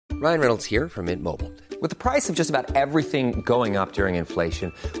Ryan Reynolds here from Mint Mobile. With the price of just about everything going up during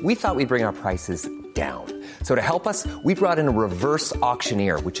inflation, we thought we'd bring our prices down. So to help us, we brought in a reverse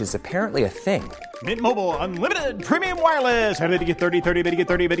auctioneer, which is apparently a thing. Mint Mobile Unlimited Premium Wireless. How to get 30, 30, bit to get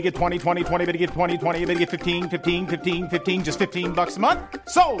 30, bit to get 20, 20, 20, bit to get 20, 20, bit to get 15, 15, 15, 15, just $15 a month?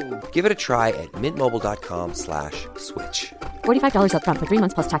 Sold! Give it a try at mintmobile.com/switch. $45 up front for 3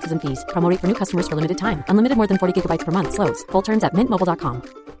 months plus taxes and fees. Promo rate for new customers for limited time. Unlimited more than 40 gigabytes per month. Slows full terms at mintmobile.com.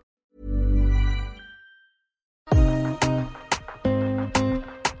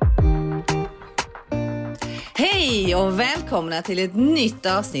 Hej och välkomna till ett nytt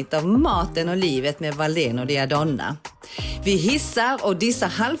avsnitt av Maten och livet med Valdén och Diadonna. Vi hissar och dissar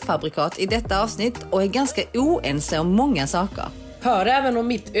halvfabrikat i detta avsnitt och är ganska oense om många saker. Hör även om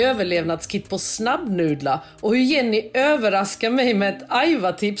mitt överlevnadskit på snabbnudlar och hur Jenny överraskar mig med ett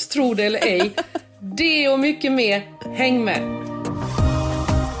Aiva-tips, tro det eller ej. Det och mycket mer. Häng med!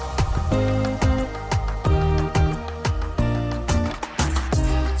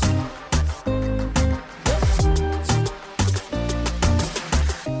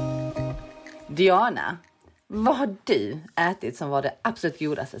 Diana, vad har du ätit som var det absolut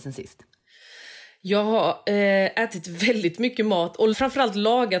godaste sen sist? Jag har ätit väldigt mycket mat och framförallt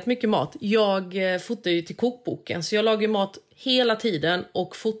lagat mycket mat. Jag fotar ju till kokboken, så jag lagar mat hela tiden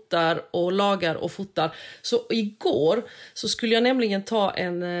och fotar och lagar och fotar. Så igår så skulle jag nämligen ta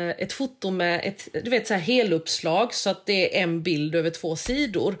ett foto med ett så här heluppslag, så att det är en bild över 2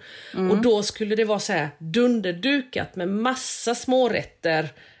 sidor. Och då skulle det vara så här dunderdukat med massa smårätter.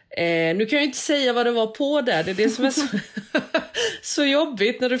 Nu kan jag inte säga vad det var på där. Det är det som är så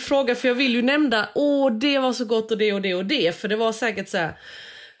jobbigt när du frågar. För jag vill ju nämna, det var så gott och det och det och det. För det var säkert så här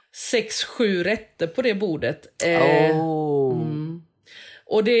 6-7 rätter på det bordet.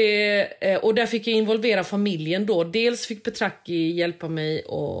 Och där fick jag involvera familjen då. Dels fick Petraki hjälpa mig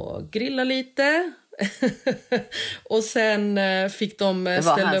att grilla lite. Och sen fick de det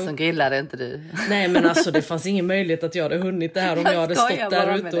var han som grillade, inte du. Nej, men alltså det fanns ingen möjlighet att jag hade hunnit det här om jag hade stått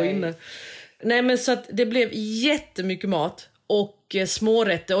där ute och inne. Nej, men så att det blev jättemycket mat och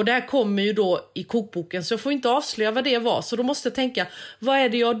smårätter. Och det här kommer ju då i kokboken, så jag får inte avslöja vad det var. Så då måste jag tänka, vad är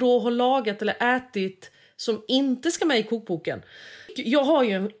det jag då har lagat eller ätit som inte ska med i kokboken? Jag har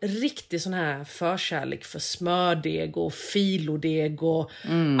ju en riktig sån här förkärlek för smördeg och filodeg och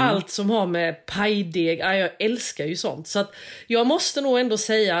allt som har med pajdeg. Jag älskar ju sånt. Så att jag måste nog ändå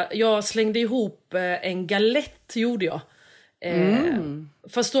säga, jag slängde ihop en galett, gjorde jag.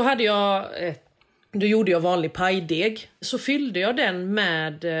 Fast då gjorde jag vanlig pajdeg. Så fyllde jag den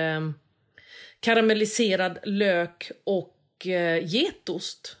med karamelliserad lök och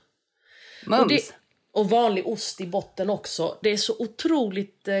getost. Mums. Och vanlig ost i botten också. Det är så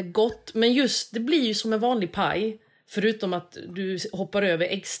otroligt gott. Men just, det blir ju som en vanlig paj. Förutom att du hoppar över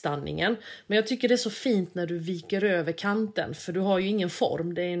äggstanningen. Men jag tycker det är så fint när du viker över kanten. För du har ju ingen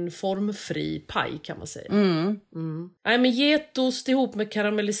form. Det är en formfri paj, kan man säga. Nej, men getost ihop med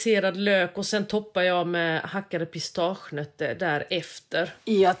karamelliserad lök. Och sen toppar jag med hackade pistagenötter därefter.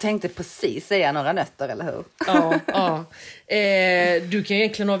 Jag tänkte precis säga några nötter, eller hur? Ja. Du kan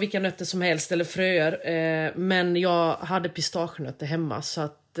egentligen ha vilka nötter som helst eller fröer. Men jag hade pistagenötter hemma, så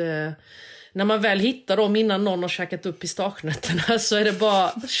att... när man väl hittar dem innan någon har käkat upp pistagenötterna, så är det bara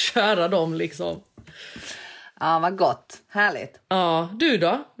att köra dem liksom. Ja, vad gott. Härligt. Ja, du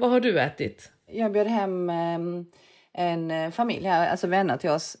då? Vad har du ätit? Jag bjöd hem en familj här, alltså vänner till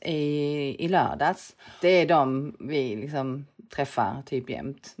oss i lördags. Det är de vi liksom träffar typ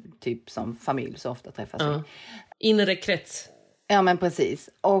jämt. Typ som familj så ofta träffas vi. Inre krets. Ja, men precis.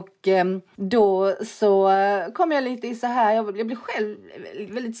 Och då så kom jag lite i så här, jag blev själv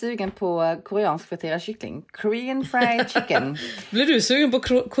väldigt sugen på koreansk friterad kyckling. Korean fried chicken. Blev du sugen på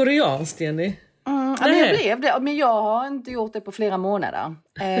koreanskt, Jenny? Ja, men jag blev det. Men jag har inte gjort det på flera månader.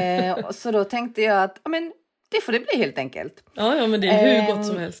 Så då tänkte jag att men det får det bli helt enkelt. Ja, men det är hur gott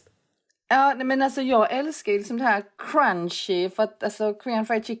som helst. Ja, men alltså jag älskar ju liksom det här crunchy, för att alltså Korean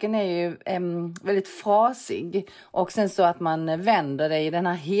fried chicken är ju väldigt frasig, och sen så att man vänder det i den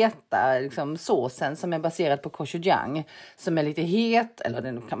här heta liksom såsen som är baserad på gochujang, som är lite het, eller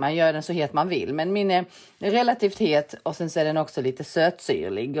den kan man göra den så het man vill, men min är relativt het, och sen så är den också lite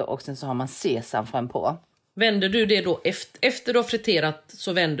sötsyrlig, och sen så har man sesam fram på. Vänder du det då efter du har friterat,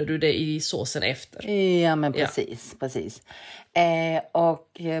 så vänder du det i såsen efter? Ja, men precis.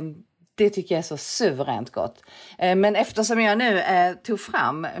 Det tycker jag är så suveränt gott. Men eftersom jag nu tog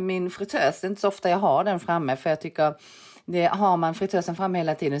fram min fritös, det är inte så ofta jag har den framme, för jag tycker Det har man fritösen fram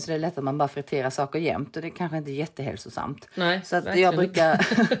hela tiden, så det är lätt att man bara friterar saker jämt. Och det är kanske inte jättehälsosamt. Nej, så att jag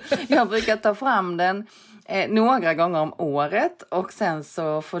brukar ta fram den några gånger om året. Och sen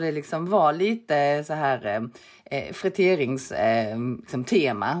så får det liksom vara lite så här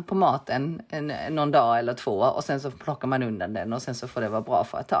friteringstema på maten någon dag eller 2. Och sen så plockar man undan den och sen så får det vara bra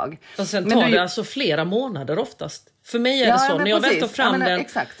för ett tag. Och sen tar det alltså flera månader oftast. För mig är det så, när jag väl tar fram den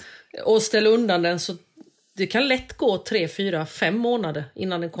exakt. Och ställer undan den, så det kan lätt gå 3, 4, 5 månader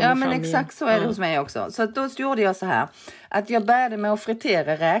innan den kommer fram. Ja, men exakt igen. Så är det hos mig också. Så då gjorde jag så här, att jag började med att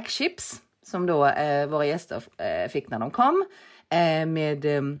fritera räkchips, som då våra gäster fick när de kom, med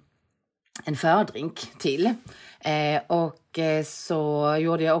en fördrink till. Och så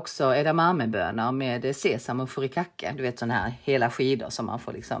gjorde jag också edamamebönor med sesam och furikake. Du vet, sådana här hela skidor som man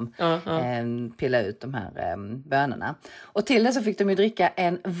får liksom pilla ut de här bönorna. Och till det så fick de ju dricka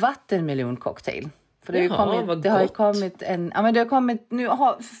en vattenmeloncocktail. För det har kommit, nu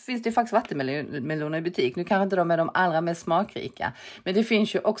finns det faktiskt vattenmeloner i butik. Nu kanske inte de är de allra mest smakrika. Men det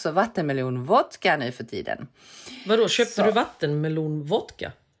finns ju också vattenmelonvodka nu för tiden. Vadå, köpte du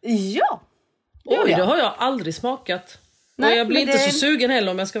vattenmelonvodka? Ja. Oj, det har jag aldrig smakat. Nej, och jag blir inte så sugen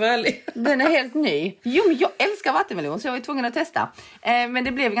heller, om jag ska vara ärlig. Den är helt ny. Jo, men jag älskar vattenmelon, så jag var tvungen att testa. Men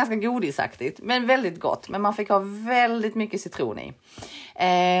det blev ganska godisaktigt, men väldigt gott. Men man fick ha väldigt mycket citron i.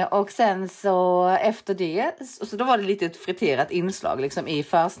 Och sen så efter det, så då var det lite ett friterat inslag liksom i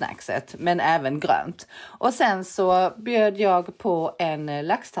försnackset, men även grönt. Och sen så bjöd jag på en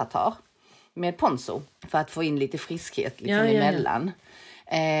laxtartar med ponzo för att få in lite friskhet liksom emellan.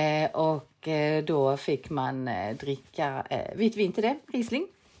 Och då fick man dricka vitt vin till det, Riesling.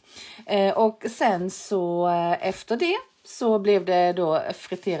 Och sen så efter det så blev det då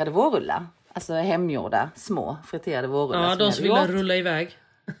friterade vårrullar. Alltså hemgjorda, små friterade vårrullar. Ja, de som ville rulla iväg.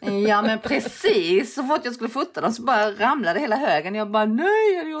 Ja, men precis. Så fort jag skulle fota dem så bara ramlade hela högen. Jag bara,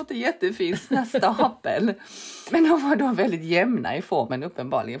 nej, jag hade gjort en jättefin stapel. Men de var då väldigt jämna i formen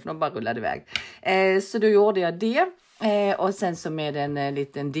uppenbarligen, för de bara rullade iväg. Så då gjorde jag det. Och sen så med en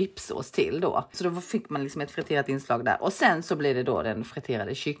liten dipsås till då. Så då fick man liksom ett friterat inslag där. Och sen så blev det då den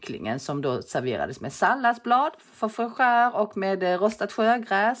friterade kycklingen som då serverades med salladsblad för fräschör och med rostat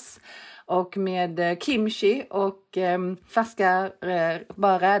sjögräs. Och med kimchi och färska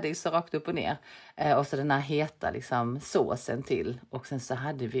bara rädisor rakt upp och ner. Och så den här heta liksom såsen till. Och sen så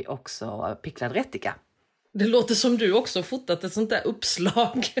hade vi också picklad rättika. Det låter som du också fotat ett sånt där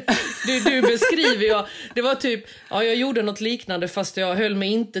uppslag. Du beskriver ju, det var typ, ja, jag gjorde något liknande fast jag höll mig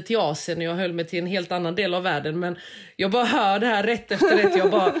inte till Asien, jag höll mig till en helt annan del av världen. Men jag bara hör det här rätt efter rätt.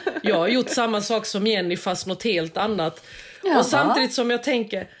 Jag har gjort samma sak som Jenny fast något helt annat. Jaha. Och samtidigt som jag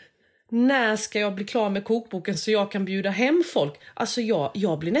tänker, när ska jag bli klar med kokboken så jag kan bjuda hem folk? Alltså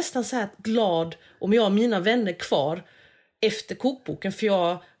jag blir nästan så här glad om jag har mina vänner kvar efter kokboken, för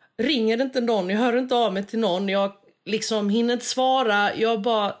jag ringer inte någon, jag hör inte av mig till någon, jag liksom hinner inte svara, jag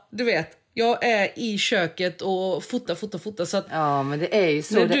bara, du vet, jag är i köket och fotar så att, ja, men det är ju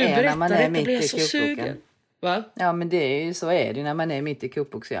så det är när man är mitt i kokboken. Va? Ja, men det är ju så är det när man är mitt i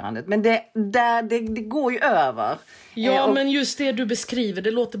kokboksgörandet. Men det går ju över. Ja, men just det du beskriver,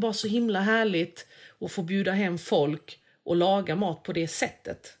 det låter bara så himla härligt att få bjuda hem folk och laga mat på det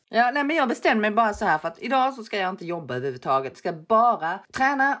sättet. Ja, nej, men jag bestämde mig bara så här, för att idag så ska jag inte jobba överhuvudtaget. Jag ska bara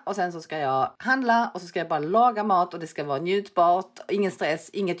träna och sen så ska jag handla och så ska jag bara laga mat och det ska vara njutbart. Ingen stress,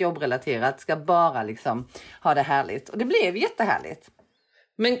 inget jobbrelaterat. Ska bara liksom ha det härligt. Och det blev jättehärligt.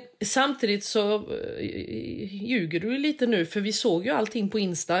 Men samtidigt så ljuger du lite nu, för vi såg ju allting på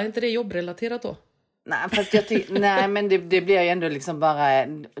Insta. Är inte det jobbrelaterat då? Nej, fast nej, men det blir ju ändå liksom bara,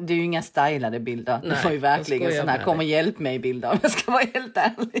 det är ju inga stylade bilder. Nej, det var ju verkligen sån här, kom och hjälp mig bilder, jag ska vara helt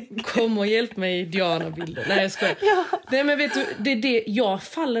ärlig. Kom och hjälp mig Diana-bilder. Nej, jag skojar. Ja. Nej, men vet du, jag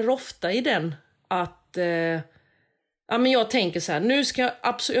faller ofta i den att, ja, men jag tänker så här, nu ska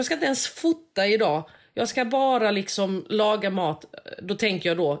jag ska inte ens fota idag. Jag ska bara liksom laga mat, då tänker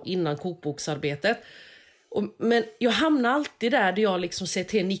jag då innan kokboksarbetet. Men jag hamnar alltid där jag liksom säger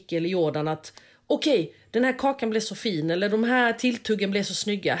till Nicky eller Jordan att okej, den här kakan blev så fin, eller de här tilltuggen blev så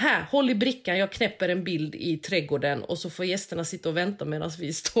snygga. Här, håll i brickan, jag knäpper en bild i trädgården och så får gästerna sitta och vänta medan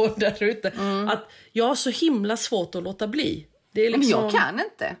vi står där ute. Att jag har så himla svårt att låta bli. Det är liksom... Men jag kan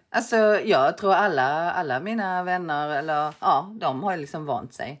inte. Alltså, jag tror alla mina vänner, eller ja, de har liksom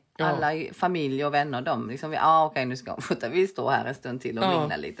vant sig. Ja. Alla familj och vänner, de liksom, okej, nu ska vi stå här en stund till och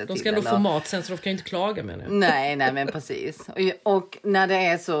mingla lite till. De ska nog få mat sen, så de kan ju inte klaga med det. Nej, men precis. Och när det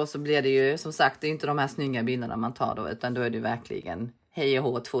är så blir det ju, som sagt, det är inte de här snygga bilderna man tar då, utan då är det verkligen hej och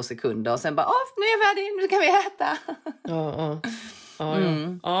hå 2 sekunder och sen bara, nu är jag färdig, nu ska vi äta.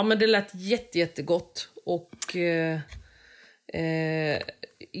 Ja, men det lät jättegott och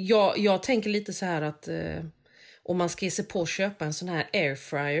Jag tänker lite så här att om man ska ge sig på att köpa en sån här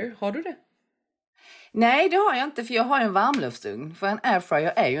airfryer, har du det? Nej, det har jag inte, för jag har en varmluftsugn. För en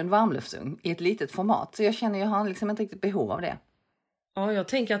airfryer är ju en varmluftsugn i ett litet format. Så jag känner jag har liksom inte riktigt behov av det. Ja, jag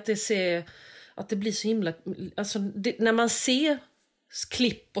tänker att det blir så himla... Alltså, när man ser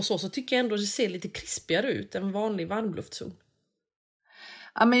klipp och så tycker jag ändå det ser lite krispigare ut än en vanlig varmluftsugn.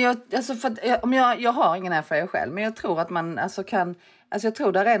 Ja, men jag har ingen airfryer själv, men jag tror att man kan... Alltså jag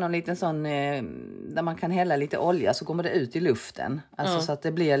tror där är någon liten sån där man kan hälla lite olja så kommer det ut i luften. Alltså så att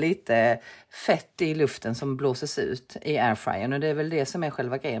det blir lite fett i luften som blåses ut i airfryern. Och det är väl det som är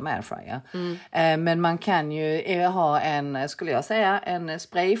själva grejen med airfryer. Men man kan ju ha en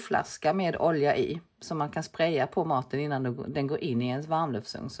sprayflaska med olja i. Som man kan spraya på maten innan den går in i ens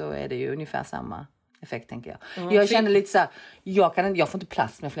varmluftsugn. Så är det ju ungefär samma effekt, tänker jag. Jag känner lite så här, jag får inte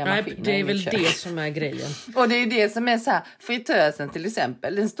plats med flera maskiner. Det är väl det som är grejen. Och det är ju det som är så här, fritösen till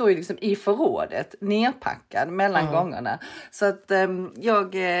exempel, den står ju liksom i förrådet, nerpackad mellan gångerna. Så att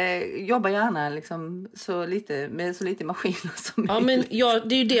jag jobbar gärna liksom med så lite maskiner som möjligt. Men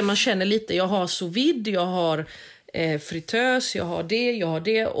det är ju det man känner lite. Jag har sous vide, jag har fritös, jag har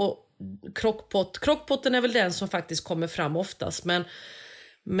det och crockpot. Crockpotten är väl den som faktiskt kommer fram oftast,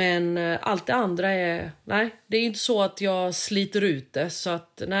 men allt det andra det är inte så att jag sliter ut det. Så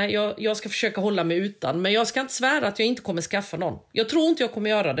att jag ska försöka hålla mig utan. Men jag ska inte svära att jag inte kommer skaffa någon. Jag tror inte jag kommer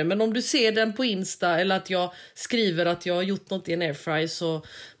göra det. Men om du ser den på Insta eller att jag skriver att jag har gjort något i en airfryer, så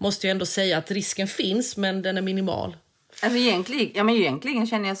måste jag ändå säga att risken finns, men den är minimal. Alltså egentligen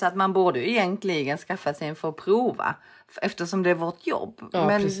känner jag så att man borde egentligen skaffa sig en för att prova. Eftersom det är vårt jobb. Ja,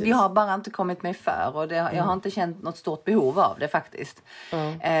 men precis. jag har bara inte kommit mig för. Och jag har inte känt något stort behov av det faktiskt.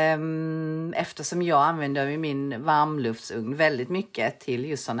 Eftersom jag använder min varmluftsugn väldigt mycket till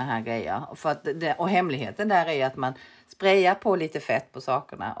just såna här grejer. Och hemligheten där är att man sprayar på lite fett på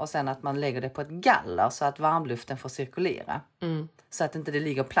sakerna. Och sen att man lägger det på ett galler så att varmluften får cirkulera. Så att inte det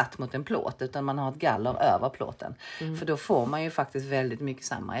ligger platt mot en plåt, utan man har ett galler över plåten. För då får man ju faktiskt väldigt mycket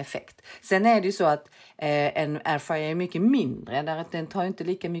samma effekt. Sen är det ju så att en airfryer är mycket mindre. Där den tar inte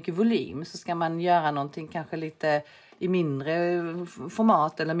lika mycket volym. Så ska man göra någonting kanske lite i mindre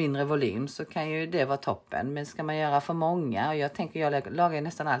format eller mindre volym, så kan ju det vara toppen. Men ska man göra för många, och jag lagar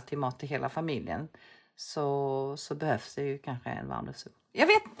nästan alltid mat till hela familjen, så behövs det ju kanske en varmluftsugn. Jag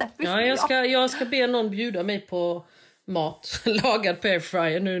vet inte. Jag ska be någon bjuda mig på mat lagad på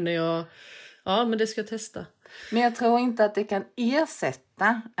airfryer nu när jag... Ja, men det ska jag testa. Men jag tror inte att det kan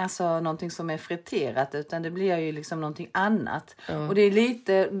ersätta någonting som är friterat, utan det blir ju liksom någonting annat. Och det är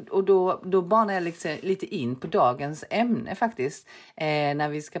lite, och då banar jag liksom lite in på dagens ämne faktiskt, när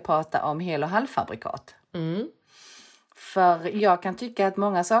vi ska prata om hel- och halvfabrikat. För jag kan tycka att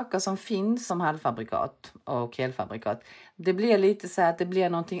många saker som finns som halvfabrikat och helfabrikat, det blir lite så att det blir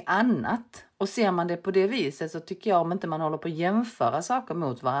någonting annat. Och ser man det på det viset, så tycker jag, om inte man håller på att jämföra saker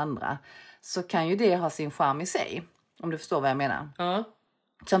mot varandra, så kan ju det ha sin charm i sig. Om du förstår vad jag menar. Ja.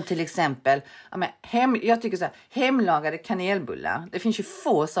 Som till exempel, jag tycker så här, hemlagade kanelbullar. Det finns ju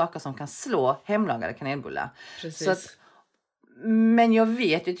få saker som kan slå hemlagade kanelbullar. Precis. Så att, men jag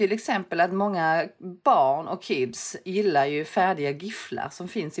vet ju till exempel att många barn och kids gillar ju färdiga gifflar som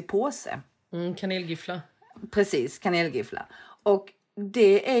finns i påse. Kanelgifflar. Precis, kanelgifflar. Och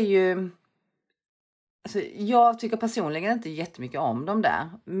det är ju... Alltså, jag tycker personligen inte jättemycket om dem där.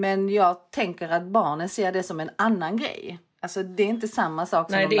 Men jag tänker att barnen ser det som en annan grej. Alltså det är inte samma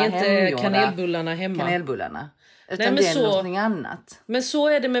sak som de där hemgjorda. Nej, det är inte kanelbullarna hemma. Kanelbullarna. Utan det är någonting annat. Men så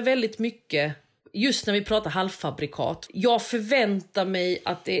är det med väldigt mycket. Just när vi pratar halvfabrikat. Jag förväntar mig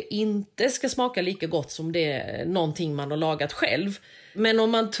att det inte ska smaka lika gott som det är någonting man har lagat själv. Men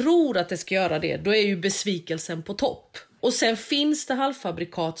om man tror att det ska göra det, då är ju besvikelsen på topp. Och sen finns det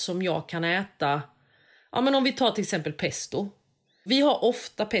halvfabrikat som jag kan äta. Ja, men om vi tar till exempel pesto. Vi har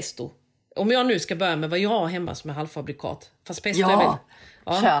ofta pesto. Om jag nu ska börja med vad jag har hemma som är halvfabrikat. Fast pesto är väl...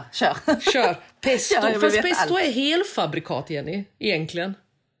 Ja, kör. Pesto. Fast pesto är helfabrikat, Jenny, egentligen.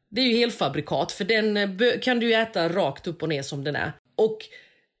 Det är ju helfabrikat, för den kan du äta rakt upp och ner som den är. Och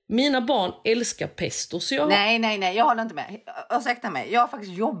mina barn älskar pesto. Så Nej, jag håller inte med. Ursäkta mig, jag har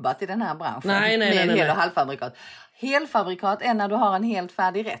faktiskt jobbat i den här branschen med hel- och halvfabrikat. Helfabrikat är när du har en helt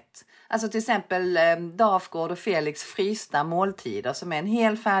färdig rätt. Alltså till exempel Dafgård och Felix frysta måltider som är en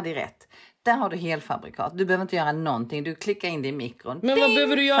helt färdig rätt. Där har du helfabrikat. Du behöver inte göra någonting. Du klickar in det i mikron. Men vad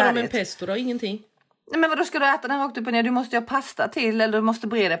behöver du göra med en pesto då? Ingenting. Nej, men då ska du äta den rakt upp och ner? Du måste ha pasta till, eller du måste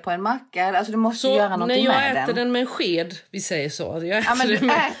breda på en macka. Alltså du måste göra någonting med den. Så när jag äter den med en sked, vi säger så. Men du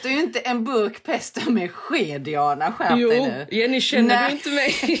äter ju inte en burk pesto med sked, Diana. Skärp dig nu. Jenny, känner du inte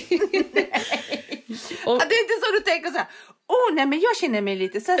mig? Nej. Det är inte så du tänker så här. nej men jag känner mig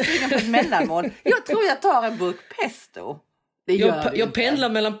lite så här sugen på ett mellanmål. Jag tror jag tar en burk pesto. Jag pendlar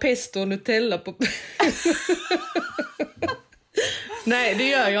mellan pesto och Nutella på... Nej, det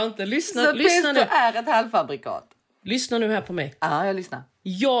gör jag inte. Lyssna pesto nu. Är ett halvfabrikat. Lyssna nu här på mig. Ja, jag lyssnar.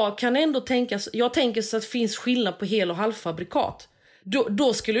 Jag kan ändå tänker så att det finns skillnad på hel- och halvfabrikat.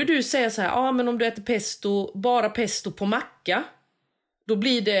 Då skulle du säga så här, men om du äter bara pesto på macka, då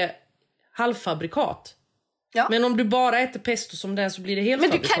blir det halvfabrikat. Ja. Men om du bara äter pesto som den så blir det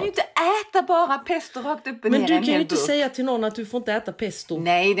helfabrikat. Men du kan ju inte äta bara pesto rakt upp och ner. Men du kan ju inte säga till någon att du får inte äta pesto.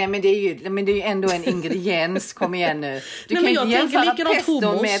 Nej, men det är ju ändå en ingrediens. Kom igen nu. Du kan inte jämföra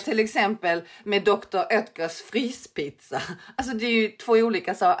pesto med till exempel med Dr. Oetkers fryspizza. Alltså det är ju två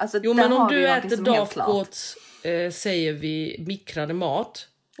olika saker. Alltså, jo, men om du äter Dafgårds säger vi mikrade mat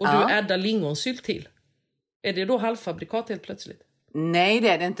och du äddar lingonsylt till. Är det då halvfabrikat helt plötsligt? Nej, det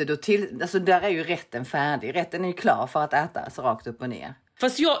är det inte. Alltså där är ju rätten färdig. Rätten är ju klar för att äta så rakt upp och ner.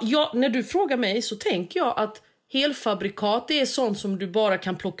 Fast när du frågar mig så tänker jag att helfabrikat är sånt som du bara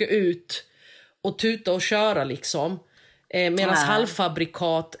kan plocka ut och tuta och köra liksom. Medan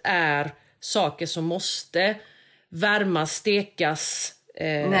halvfabrikat är saker som måste värmas, stekas.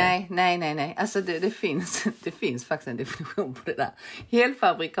 Nej. Alltså det finns faktiskt en definition på det där.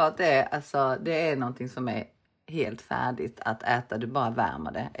 Helfabrikat det är någonting som är helt färdigt att äta. Du bara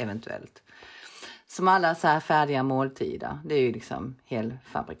värmer det eventuellt. Som alla så här färdiga måltider. Det är ju liksom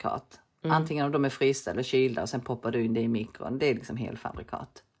helfabrikat. Antingen om de är frysta eller kylda och sen poppar du in det i mikron. Det är liksom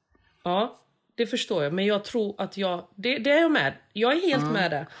helfabrikat. Ja, det förstår jag. Men jag tror att det är jag med. Jag är helt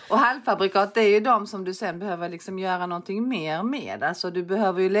med det. Och halvfabrikat, det är ju de som du sen behöver liksom göra någonting mer med. Alltså du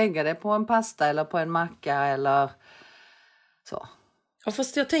behöver ju lägga det på en pasta eller på en macka eller så. Ja,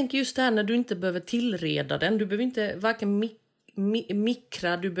 fast jag tänker just det här när du inte behöver tillreda den. Du behöver inte varken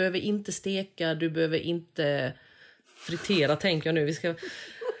mikra, du behöver inte steka, du behöver inte fritera, tänker jag nu. Vi ska...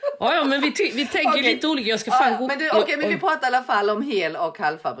 Ja, men vi tänker lite olika. Jag ska fan men vi pratar i alla fall om hel- och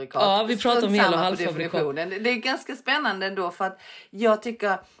halvfabrikat. Ja, vi pratar om hel- och halvfabrikat. Det är ganska spännande ändå för att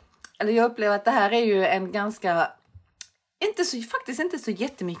jag upplever att det här är ju en ganska... faktiskt inte så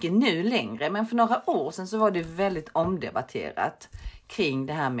jättemycket nu längre, men för några år sedan så var det väldigt omdebatterat kring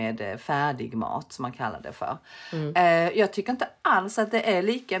det här med färdig mat som man kallar det för. Jag tycker inte alls att det är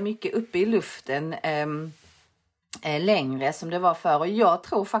lika mycket uppe i luften längre som det var förr. Och jag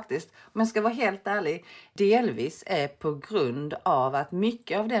tror faktiskt, om jag ska vara helt ärlig, delvis är på grund av att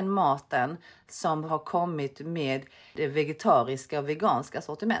mycket av den maten som har kommit med det vegetariska och veganska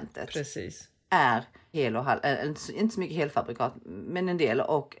sortimentet är hel och inte så mycket helfabrikat, men en del,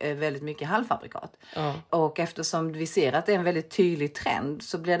 och väldigt mycket halvfabrikat. Och eftersom vi ser att det är en väldigt tydlig trend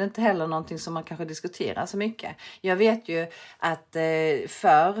så blir det inte heller någonting som man kanske diskuterar så mycket. Jag vet ju att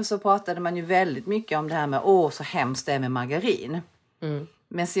förr så pratade man ju väldigt mycket om det här med så hemskt det är med margarin.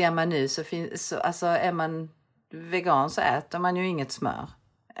 Men ser man nu så alltså är man vegan så äter man ju inget smör.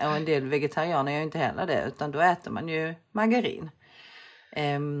 Och en del vegetarianer gör ju inte heller det, utan då äter man ju margarin.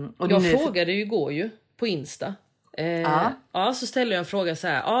 Och jag frågade ju igår på Insta. Så ställde jag en fråga så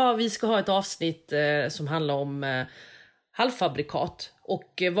här. Vi ska ha ett avsnitt som handlar om halvfabrikat.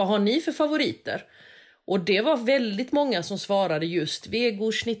 Och vad har ni för favoriter? Och det var väldigt många som svarade just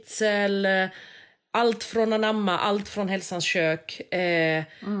vego, schnitzel, allt från Anamma, allt från Hälsans kök.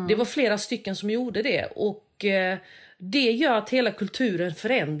 Det var flera stycken som gjorde det. Och det gör att hela kulturen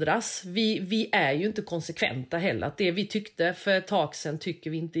förändras. Vi är ju inte konsekventa heller. Att det vi tyckte för ett tag sedan tycker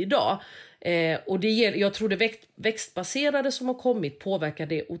vi inte idag. Och jag tror det växtbaserade som har kommit påverkar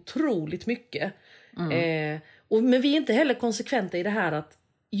det otroligt mycket. Men vi är inte heller konsekventa i det här att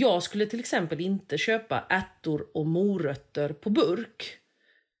jag skulle till exempel inte köpa ärtor och morötter på burk.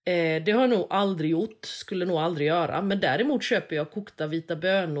 Det har jag nog aldrig gjort, skulle nog aldrig göra. Men däremot köper jag kokta vita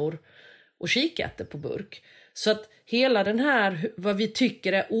bönor och kikärtor på burk. Så att hela den här, vad vi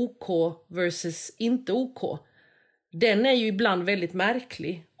tycker är OK versus inte OK, den är ju ibland väldigt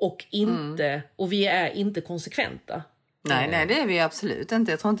märklig och vi är inte konsekventa. Nej, det är vi absolut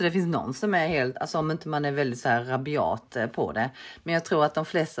inte. Jag tror inte det finns någon som är helt, alltså om inte man är väldigt så här rabiat på det. Men jag tror att de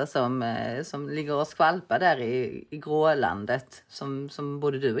flesta som ligger och skvalpar där i grålandet, som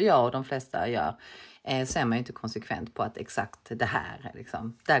både du och jag och de flesta gör, så är man ju inte konsekvent på att exakt det här,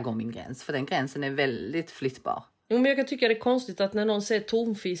 liksom, där går min gräns. För den gränsen är väldigt flyttbar. Jo, men jag kan tycka det är konstigt att när någon säger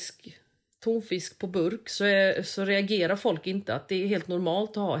tonfisk på burk så reagerar folk inte att det är helt normalt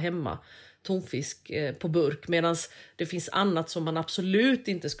att ha hemma tonfisk på burk, medan det finns annat som man absolut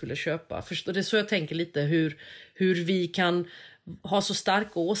inte skulle köpa. Förstår, det är så jag tänker lite hur vi kan ha så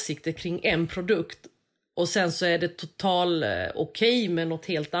starka åsikter kring en produkt och sen så är det total okej med något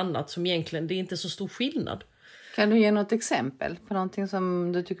helt annat som egentligen det är inte så stor skillnad. Kan du ge något exempel på någonting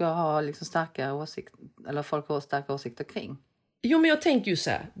som du tycker har liksom starka åsikter, eller folk har starka åsikter kring? Jo, men jag tänker ju så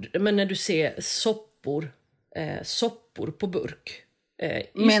här, men när du ser soppor på burk.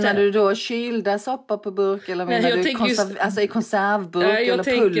 Menar du då kylda soppor på burk, eller menar du alltså i konservburk eller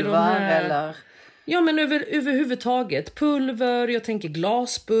pulver eller? Ja, men överhuvudtaget pulver, jag tänker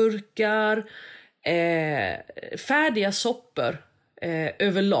glasburkar, färdiga soppor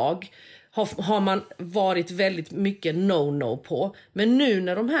överlag har man varit väldigt mycket no på. Men nu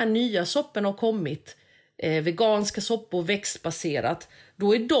när de här nya sopporna har kommit, veganska soppor, växtbaserat,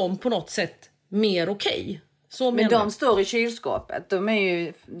 då är de på något sätt mer okej. Men de står i kylskåpet. Det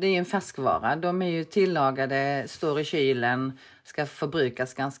är ju en färskvara. De är ju tillagade, står i kylen, ska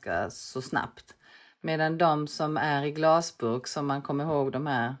förbrukas ganska så snabbt. Medan de som är i glasburk, som man kommer ihåg de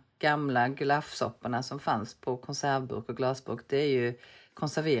här gamla gulaschsopporna som fanns på konservburk och glasburk, det är ju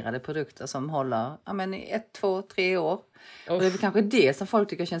konserverade produkter som håller 1, 2, 3 år. Och det är kanske det som folk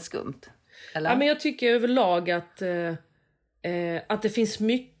tycker känns skumt. Eller? Ja, men jag tycker överlag att det finns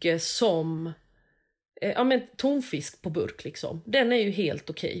mycket som tonfisk på burk liksom. Den är ju helt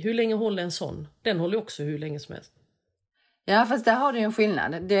okej. Hur länge håller en sån? Den håller också hur länge som helst. Ja, fast där har du en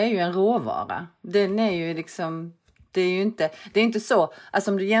skillnad. Det är ju en råvara. Den är ju liksom... Det är inte så...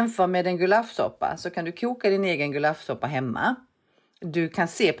 Alltså om du jämför med en gulaschsoppa, så kan du koka din egen gulaschsoppa hemma. Du kan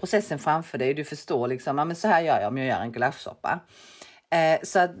se processen framför dig. Du förstår liksom, men så här gör jag om jag gör en gulaschsoppa.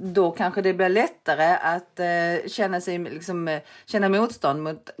 Så att då kanske det blir lättare att känna motstånd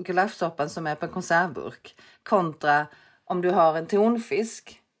mot gulaschsoppan som är på en konservburk. Kontra om du har en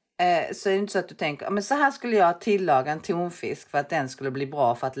tonfisk, så är det inte så att du tänker, men så här skulle jag tillaga en tonfisk för att den skulle bli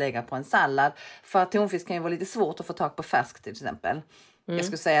bra för att lägga på en sallad. För att tonfisk kan ju vara lite svårt att få tag på färsk till exempel. Jag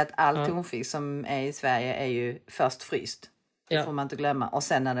skulle säga att all tonfisk som är i Sverige är ju först fryst. Det får man inte glömma. Och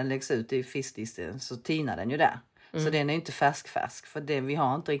sen när den läggs ut i fiskdisten så tinar den ju där. Så den är inte färsk. För vi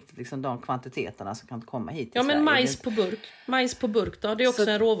har inte riktigt liksom de kvantiteterna som kan komma hit till Sverige. Men majs på burk då, det är också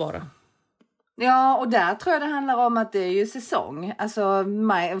en råvara. Ja, och där tror jag det handlar om att det är ju säsong. Alltså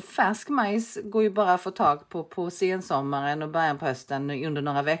färsk majs går ju bara att få tag på sensommaren och början på hösten under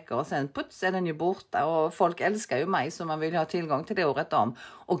några veckor. Och sen är den ju borta. Och folk älskar ju majs och man vill ha tillgång till det året om.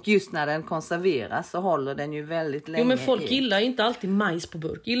 Och just när den konserveras så håller den ju väldigt länge. Jo, men folk gillar inte alltid majs på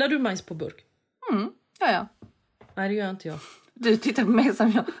burk. Gillar du majs på burk? Ja. Nej, det gör inte jag. Du tittar på mig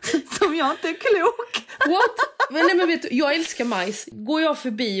som jag inte är klok. What? Men vet du, jag älskar majs. Går jag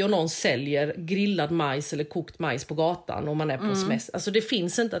förbi och någon säljer grillad majs eller kokt majs på gatan om man är på semester. Alltså det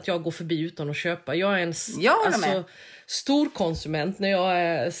finns inte att jag går förbi utan att köpa. Jag är en stor konsument när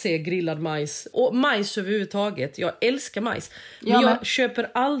jag ser grillad majs. Och majs överhuvudtaget. Jag älskar majs. Men jag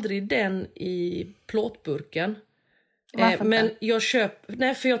köper aldrig den i plåtburken. Men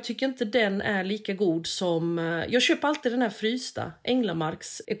för jag tycker inte den är lika god som... Jag köper alltid den här frysta,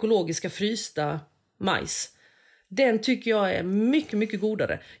 Änglamarks ekologiska frysta majs. Den tycker jag är mycket, mycket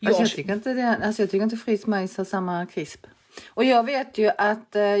godare. Jag tycker inte fryst majs har samma krisp. Och jag vet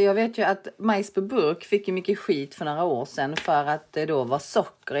ju att majs på burk fick ju mycket skit för några år sedan för att det då var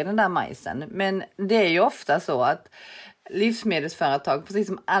socker i den där majsen. Men det är ju ofta så att livsmedelsföretag, precis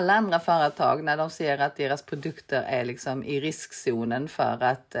som alla andra företag, när de ser att deras produkter är liksom i riskzonen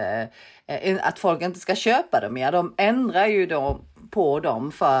för att folk inte ska köpa dem mer, de ändrar ju då på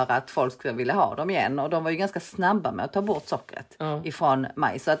dem för att folk ska vilja ha dem igen. Och de var ju ganska snabba med att ta bort sockret ifrån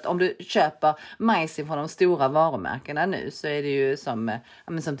majs. Så att om du köper majs ifrån de stora varumärkena nu, så är det ju som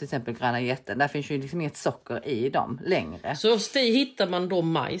till exempel Gröna Jätten. Där finns ju liksom inget socker i dem längre. Så hos dig hittar man då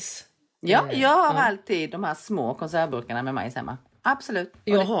majs? Ja, jag har alltid de här små konservburkarna med majs hemma. Absolut.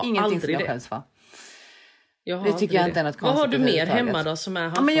 Jag har ingenting aldrig som jag det. skäms för. Det tycker jag inte är något konstigt. Vad har du mer hemma då som är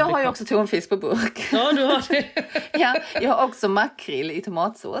halvfabrikat? Men jag har ju också tonfisk på burk. Ja, du har det. Ja, jag har också makrill i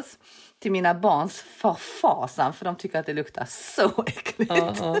tomatsås. Till mina barns förfasan, för de tycker att det luktar så äckligt.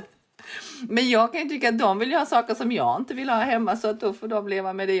 Men jag kan ju tycka att de vill ha saker som jag inte vill ha hemma, så att då får de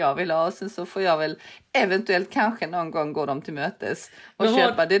leva med det jag vill ha. Och sen så får jag väl eventuellt kanske någon gång gå dem till mötes och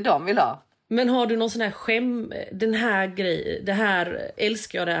köpa det de vill ha. Men har du någon sån här den här grejen, det här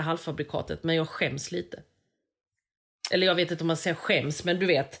älskar jag, det här halvfabrikatet, men jag skäms lite. Eller jag vet inte om man säger skäms, men du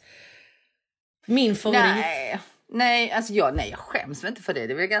vet, min favorit. Nej, alltså jag skäms inte för det.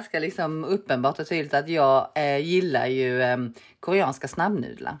 Det är väl ganska liksom uppenbart och tydligt att jag gillar ju koreanska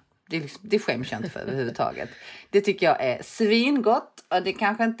snabbnudlar. Det skäms jag inte för överhuvudtaget. Det tycker jag är svingott. Och det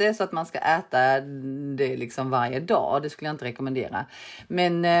kanske inte är så att man ska äta det liksom varje dag. Det skulle jag inte rekommendera.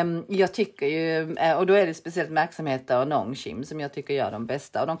 Men jag tycker ju... Och då är det speciellt Märksamheter och Nongshim som jag tycker gör de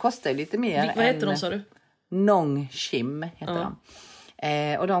bästa. Och de kostar ju lite mer. Vad heter de, sa du? Nongshim heter de.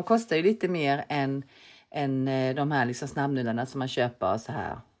 Och de kostar ju lite mer än än de här liksom snabbnudlarna som man köper så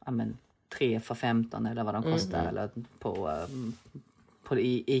här, 3 för 15 eller vad de kostar eller på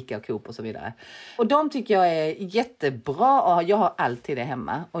Ica och Coop och så vidare. Och de tycker jag är jättebra och jag har alltid det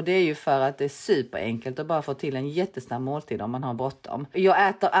hemma. Och det är ju för att det är superenkelt att bara få till en jättesnabb måltid om man har bråttom. Jag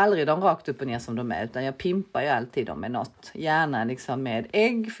äter aldrig dem rakt upp och ner som de är, utan jag pimpar ju alltid dem med något. Gärna liksom med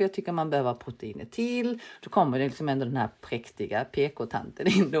ägg, för jag tycker man behöver proteiner till. Då kommer det liksom ändå den här präktiga PK-tanten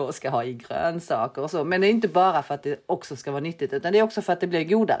in då och ska ha i grönsaker och så. Men det är inte bara för att det också ska vara nyttigt, utan det är också för att det blir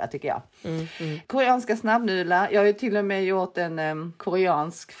godare tycker jag. Koreanska snabbnudlar. Jag har ju till och med gjort en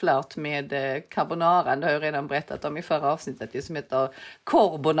koreansk flört med carbonara. Det har jag redan berättat om i förra avsnittet, som heter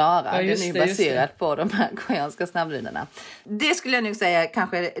carbonara. Ja, den är baserad på de här koreanska snabbnudlarna. Det skulle jag nog säga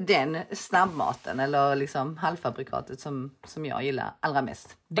kanske den snabbmaten eller liksom halvfabrikatet som jag gillar allra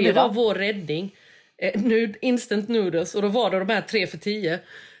mest. Det var vår räddning. Instant noodles, och då var det de här 3 för 10.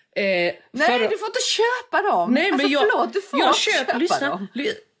 Nej, du får inte köpa dem. Nej, men förlåt, du får köpa dem.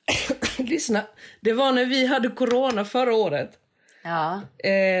 Lyssna. Det var när vi hade corona förra året. Ja.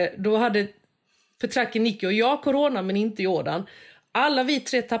 Då hade Petraki, Nicky och jag corona, men inte Jordan. Alla vi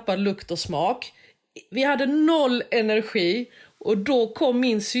 3 tappade lukt och smak. Vi hade 0 energi. Och då kom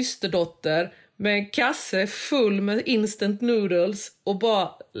min systerdotter med en kasse full med instant noodles och bara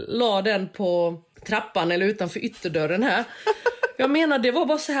la den på trappan eller utanför ytterdörren här. Jag menar, det var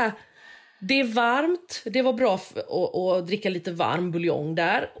bara så här. Det är varmt, det var bra att dricka lite varm buljong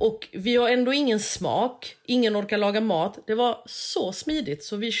där. Och vi har ändå ingen smak, ingen orkar laga mat. Det var så smidigt,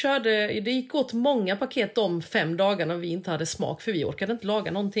 så vi körde, det gick åt många paket de 5 dagarna vi inte hade smak. För vi orkade inte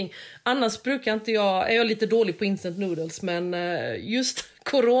laga någonting. Annars brukar inte är jag lite dålig på instant noodles. Men just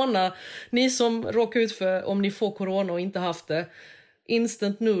corona, ni som råkar ut för om ni får corona och inte haft det.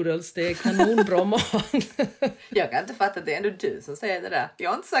 Instant noodles, det är kanonbra mat. Jag kan inte fatta att det är ändå du som säger det där. Jag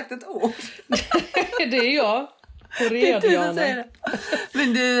har inte sagt ett ord. Det är jag. Det är du som säger det.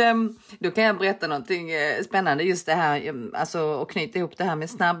 Men du, då kan jag berätta någonting spännande. Just det här, alltså, och knyta ihop det här med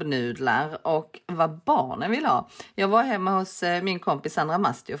snabbnudlar och vad barnen vill ha. Jag var hemma hos min kompis Sandra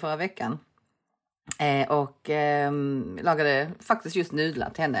Mastio förra veckan. Och lagade faktiskt just nudlar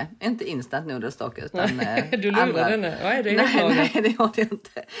till henne. Inte instant noodles dock, utan du lurade henne? Nej, det gjorde jag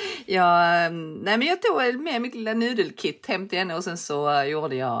inte. Men jag tog med mitt lilla nudelkit hem till henne och sen så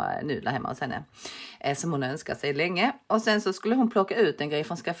gjorde jag nudlar hemma hos henne. Som hon önskade sig länge. Och sen så skulle hon plocka ut en grej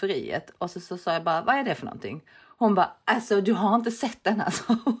från skafferiet. Och så sa jag bara, vad är det för någonting? Hon bara, alltså du har inte sett den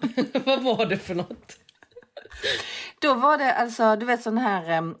alltså. Vad var det för något? Då var det alltså, du vet sådana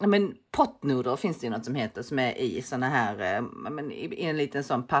här, potnoodle finns det ju något som heter, som är i sådana här, i en liten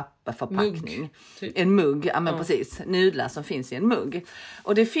sån papperförpackning. Mugg, typ. En mugg, ja men precis, nudlar som finns i en mugg.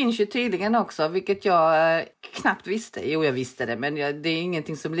 Och det finns ju tydligen också, vilket jag knappt visste, jag visste det, men det är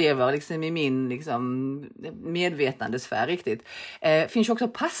ingenting som lever liksom i min liksom medvetandesfär riktigt. Finns ju också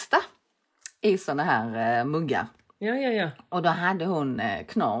pasta i sådana här muggar. Ja. Och då hade hon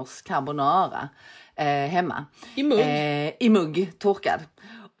Knorrs carbonara hemma. I mugg? I mugg, torkad.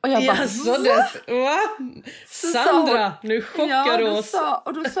 Och jag bara, va? Sandra, nu chockar du oss.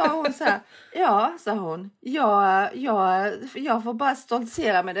 Och då sa hon så här, ja, sa hon, jag får bara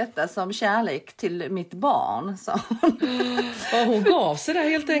stoltsera med detta som kärlek till mitt barn, sa hon. Ja, hon gav sig där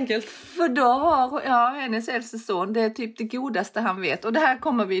helt enkelt. För då har hennes äldste son, det är typ det godaste han vet. Och det här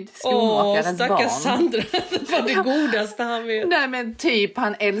kommer vid skomakarens barn. Stackars Sandra, det var det godaste han vet. Nej men typ,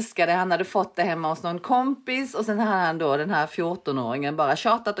 han älskade, han hade fått det hemma hos någon kompis. Och sen hade han då, den här 14-åringen, bara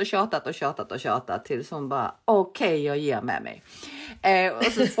tjatat tills hon bara, okej, jag ger med mig. Och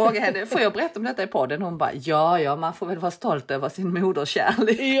så frågade henne, får jag berätta om detta i podden? Hon bara, ja, man får väl vara stolt över sin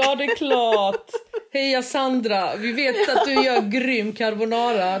moderskärlek. Ja, det är klart. Heja Sandra, vi vet att du gör grym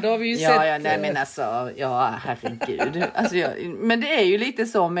carbonara. Det har vi ju sett. Ja, nej men alltså, ja herregud. Alltså, men det är ju lite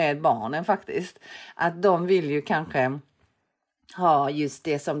så med barnen faktiskt. Att de vill ju kanske ha just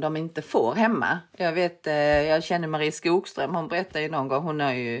det som de inte får hemma. Jag vet, jag känner Marie Skogström, hon berättar ju någon gång, hon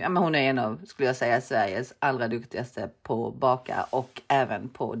är en av, skulle jag säga, Sveriges allra duktigaste på att baka och även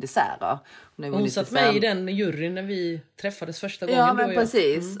på desserter. Hon satt med i den juryn när vi träffades första gången. Ja, men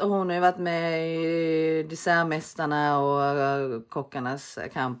precis. Och hon har ju varit med i Dessertmästarna och Kockarnas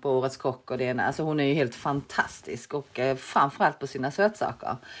kamp och Årets kock och det ena. Alltså hon är ju helt fantastisk och framförallt på sina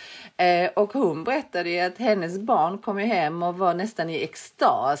sötsaker. Och hon berättade ju att hennes barn kom ju hem och var nästan i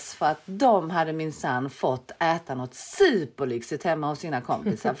extas för att de hade minsann fått äta något superlyxigt hemma hos sina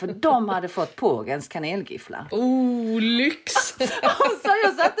kompisar. För de hade fått Pågens kanelgifflar. Oh, lyx! Så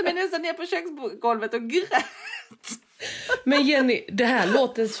jag satte mig nästan ner på köksgolvet och grät. Men Jenny, det här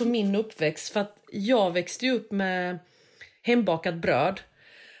låter som min uppväxt. För att jag växte upp med hembakat bröd.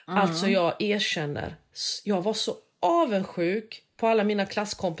 Alltså jag erkänner, jag var så avundsjuk på alla mina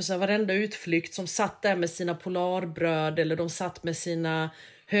klasskompisar, varenda utflykt som satt där med sina polarbröd eller de satt med sina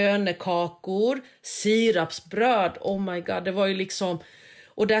hönekakor, sirapsbröd, oh my god, det var ju liksom,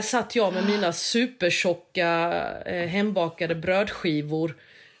 och där satt jag med mina supertjocka hembakade brödskivor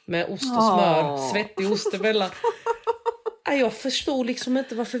med ost och smör, svettig ost emellan. Jag förstod liksom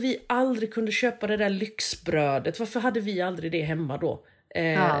inte varför vi aldrig kunde köpa det där lyxbrödet. Varför hade vi aldrig det hemma då?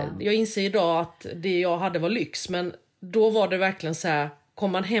 Jag inser idag att det jag hade var lyx, men då var det verkligen så här,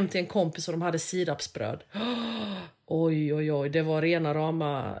 kom man hem till en kompis och de hade sirapsbröd. Oj, det var rena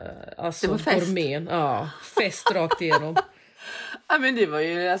rama, alltså det var fest. gourmet. Ja, fest rakt igenom. Ja, men det var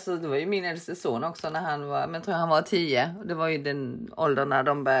ju min äldste son också när han var, men jag tror han var 10. Det var ju den åldern när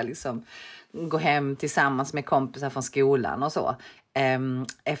de började liksom gå hem tillsammans med kompisar från skolan och så.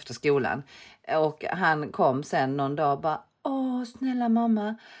 Efter skolan. Och han kom sen någon dag och bara, snälla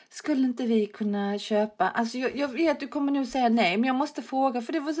mamma, skulle inte vi kunna köpa? Alltså jag vet du kommer nu säga nej, men jag måste fråga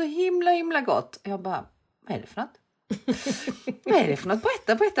för det var så himla gott. Jag bara, vad är det för något? Vad är det för något?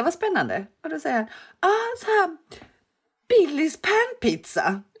 Berätta, vad spännande. Och då säger han, så här Billys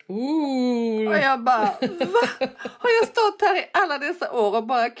panpizza. Och jag bara, va? Har jag stått här i alla dessa år och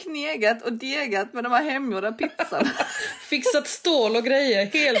bara knegat och degat med de här hemgjorda pizzorna? Fixat stål och grejer,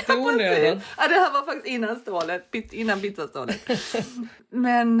 helt i onödan. Ja, det här var faktiskt innan pizzastålet.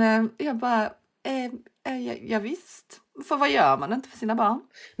 Men jag bara, ja visst. För vad gör man inte för sina barn?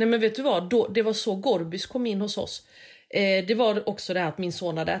 Nej, men vet du vad, det var så Gorbis kom in hos oss. Det var också det här att min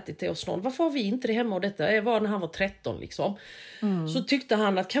son hade ätit det hos någon. Varför har vi inte det hemma? Och detta var när han var 13 liksom. Så tyckte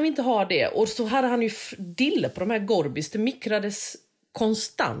han att kan vi inte ha det? Och så hade han ju dille på de här Gorbis. Det mikrades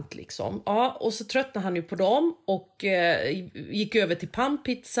konstant liksom. Ja, och så tröttnade han ju på dem och gick över till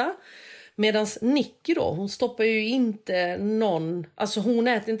pannpizza. Medans Nicky då, hon stoppar ju inte någon, alltså hon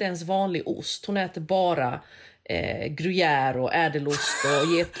äter inte ens vanlig ost. Hon äter bara gruyère och ädelost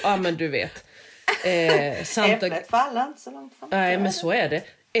och ja men du vet. Äpplet faller inte så långt fram. Nej, men så är det.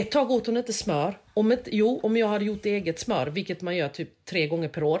 Ett tag åt hon inte smör. Om jag hade gjort eget smör, vilket man gör typ 3 gånger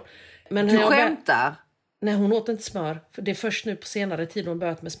per år. Men du skämtar? Nej, hon åt inte smör. För det är först nu på senare tid hon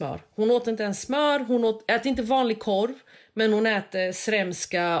börjat med smör. Hon åt inte ens smör. Hon äter inte vanlig korv. Men hon äter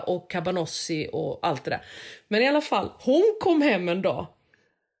sremska och cabanossi och allt det där. Men i alla fall, hon kom hem en dag.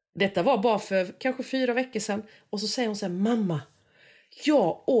 Detta var bara för kanske 4 veckor sedan. Och så säger hon så här, mamma,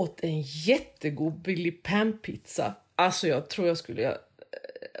 jag åt en jättegod Billy Pan-pizza. Alltså jag tror jag skulle...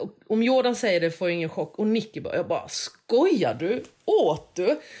 Om Jordan säger det får jag ingen chock. Och Nicky bara, jag bara, skojar du? Åt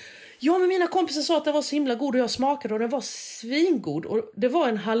du? Ja, men mina kompisar sa att det var så himla god och jag smakade och den var svingod. Och det var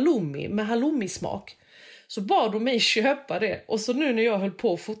en halloumi med halloumi-smak. Så bad de mig köpa det. Och så nu när jag höll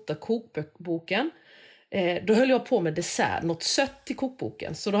på att fota kokboken, då höll jag på med dessert, något sött i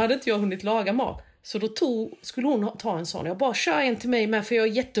kokboken. Så då hade inte jag hunnit laga mat. Så då skulle hon ta en sån. Jag bara, kör en till mig med för jag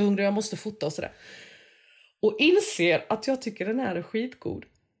är jättehungrig och jag måste fota och sådär. Och inser att jag tycker den här är skitgod.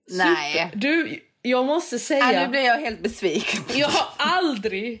 Nej. Du, jag måste säga... Nu blir jag helt besviken. Jag har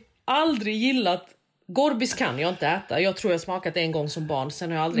aldrig gillat... Gorbis kan jag inte äta. Jag tror jag smakat en gång som barn. Sen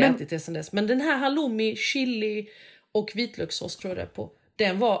har jag aldrig ätit det sen dess. Men den här halloumi, chili och vitlökssås tror jag det på.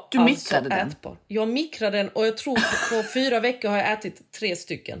 Den var du alltså mikrade ätbar. Den? Jag mikrade den och jag tror på 4 veckor har jag ätit 3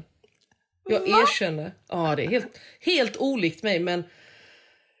 stycken. Jag erkänner. Ja, det är helt olikt mig. Men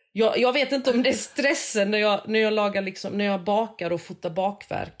jag vet inte om det är stressen när jag lagar liksom, när jag bakar och fotar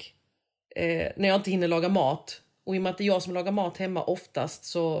bakverk. När jag inte hinner laga mat. Och i och med att det är jag som lagar mat hemma oftast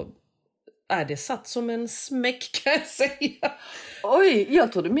så är det satt som en smäck kan jag säga. Oj,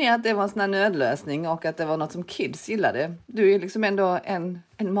 jag trodde mer att det var en sån här nödlösning och att det var något som kids gillade. Du är liksom ändå en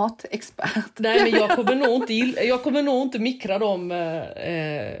matexpert. Nej, men jag kommer nog inte mikra dem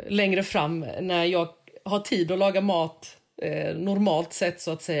längre fram när jag har tid att laga mat normalt sett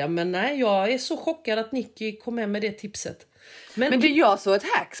så att säga. Men nej, jag är så chockad att Nicky kom hem med det tipset. Men du, jag såg ett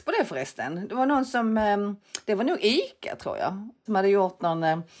hacks på det förresten. Det var någon som, det var nog Ica tror jag, som hade gjort någon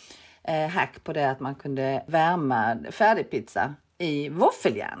hack på det att man kunde värma färdigpizza i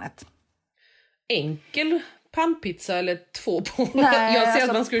våffeljärnet. Enkel pannpizza eller 2 på? Nej, jag ser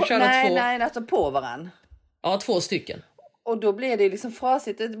att man skulle köra 2. Nej, alltså på varann. Ja, 2 stycken. Och då blir det liksom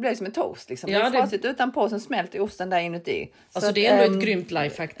frasigt, det blir som en toast liksom. Ja, det är frasigt utanpå, sen smälter osten där inuti. Alltså så det är ändå ett grymt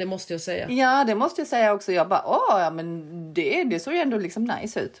lifehack, det måste jag säga. Ja, det måste jag säga också. Jag bara, ja men det såg ju ändå liksom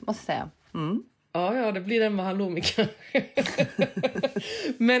nice ut, måste jag säga. Mm. Ja, det blir den med halloumi kanske.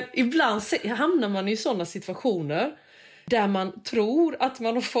 Men ibland hamnar man i sådana situationer där man tror att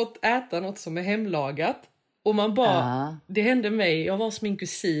man har fått äta något som är hemlagat. Och man bara, det hände mig, jag var hos min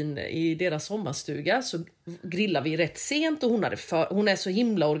kusin i deras sommarstuga, så grillade vi rätt sent och hon är så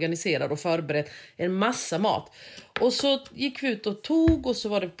himla organiserad och förberett en massa mat. Och så gick vi ut och tog, och så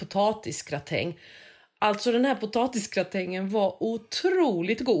var det potatisgratäng. Alltså den här potatisgratängen var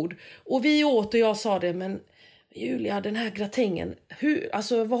otroligt god. Och vi åt och jag sa det, men Julia, den här gratängen,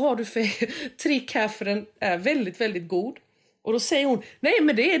 vad har du för trick här, för den är väldigt, väldigt god. Och då säger hon, nej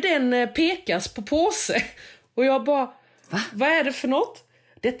men det är den pekas på påse. Och jag bara, vad är det för något?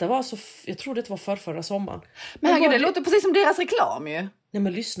 Detta var alltså, jag tror det var förra sommaren. Men herregud, det låter precis som deras reklam ju. Nej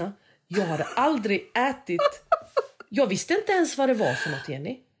men lyssna, jag hade aldrig ätit, jag visste inte ens vad det var för något,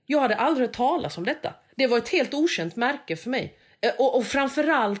 Jenny. Jag hade aldrig hört talas om detta. Det var ett helt okänt märke för mig. Och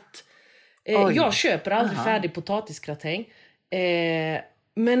framförallt, jag köper aldrig färdig potatisgratäng.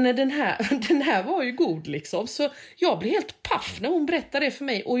 Men den här var ju god liksom. Så jag blev helt paff när hon berättade det för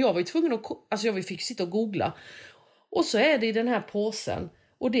mig. Och jag var ju tvungen att, alltså jag fick sitta och googla. Och så är det i den här påsen.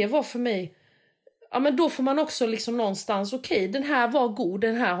 Och det var för mig, ja men då får man också liksom någonstans, okej, den här var god,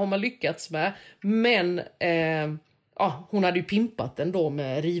 den här har man lyckats med. Men hon hade ju pimpat den då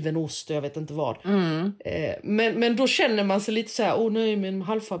med riven ost och jag vet inte vad. Men då känner man sig lite så här, nej men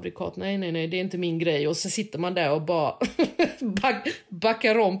halvfabrikat, nej det är inte min grej. Och så sitter man där och bara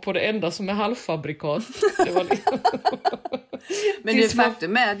backar om på det enda som är halvfabrikat. Det var liksom men det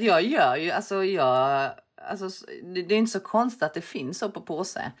faktum är att jag gör ju, det är inte så konstigt att det finns så på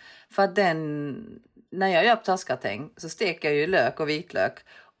påse. För att när jag gör potatisgratäng så steker jag ju lök och vitlök.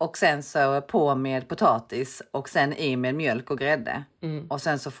 Och sen så på med potatis och sen i med mjölk och grädde. Och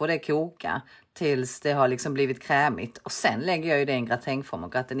sen så får det koka tills det har liksom blivit krämigt. Och sen lägger jag ju det i en gratängform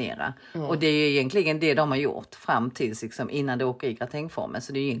och gratinerar. Och det är ju egentligen det de har gjort fram tills liksom innan det åker i gratängformen.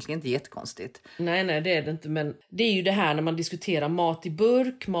 Så det är ju egentligen inte jättekonstigt. Nej det är det inte. Men det är ju det här när man diskuterar mat i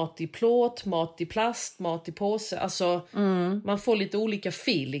burk, mat i plåt, mat i plast, mat i påse. Alltså man får lite olika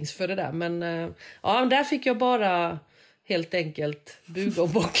feelings för det där. Men där fick jag bara helt enkelt buga och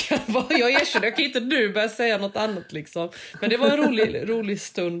bocka. Jag erkänner, jag kan inte nu börja säga något annat liksom. Men det var en rolig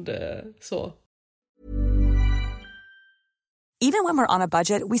stund så. Even when we're on a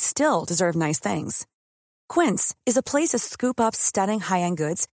budget, we still deserve nice things. Quince is a place to scoop up stunning high-end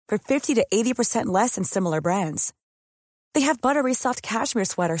goods for 50 to 80% less than similar brands. They have buttery soft cashmere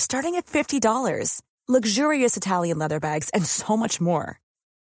sweaters starting at $50, luxurious Italian leather bags, and so much more.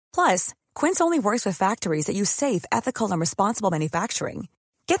 Plus, Quince only works with factories that use safe, ethical, and responsible manufacturing.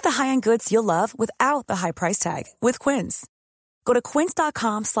 Get the high-end goods you'll love without the high price tag with Quince. Go to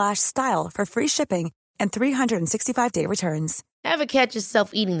quince.com/style for free shipping and 365-day returns. Ever catch yourself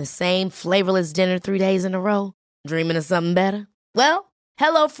eating the same flavorless dinner 3 days in a row? Dreaming of something better? Well,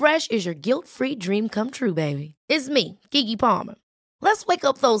 HelloFresh is your guilt-free dream come true, baby. It's me, Keke Palmer. Let's wake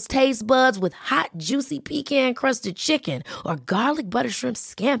up those taste buds with hot, juicy pecan-crusted chicken or garlic butter shrimp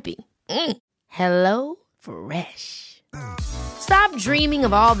scampi. Hello Fresh. Stop dreaming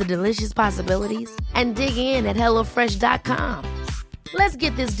of all the delicious possibilities and dig in at HelloFresh.com. Let's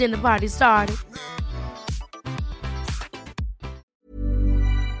get this dinner party started.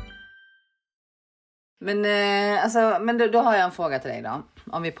 Men då har jag en fråga till dig då.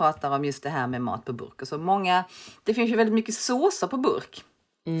 Om vi pratar om just det här med mat på burk. Så det finns ju väldigt mycket såser på burk.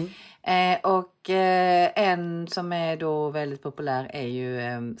 En som är då väldigt populär är ju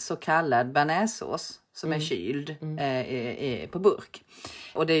så kallad bearnaisesås som är kyld på burk.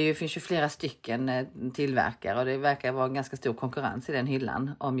 Och det finns ju flera stycken tillverkare och det verkar vara en ganska stor konkurrens i den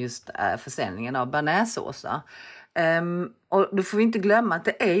hyllan om just försäljningen av bearnaisesåsar. Och då får vi inte glömma att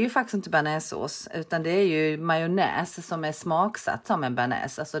det är ju faktiskt inte bearnaisesås utan det är ju majonnäs som är smaksatt som en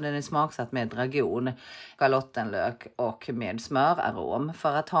bearnaise. Alltså den är smaksatt med dragon, schalottenlök och med smörarom.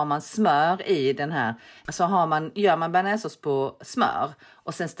 För att har man smör i den här så gör man bearnaisesås på smör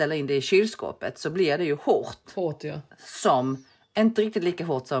och sen ställer in det i kylskåpet så blir det ju hårt ja. Som, inte riktigt lika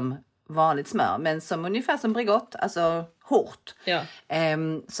hårt som vanligt smör men som ungefär som Bregott, alltså hårt. Ja.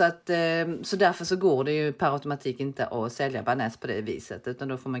 Så därför så går det ju per automatik inte att sälja bearnaise på det viset utan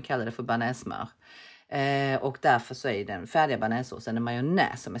då får man kalla det för bearnaisesmör. Och därför så är den färdiga bearnaisesåsen en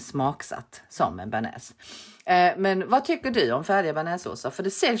majonnäs som är smaksatt som en bearnaise. Men vad tycker du om färdiga bearnaisesåser? För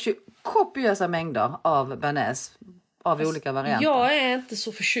det säljs ju kopiösa mängder av bearnaise av olika varianter. Jag är inte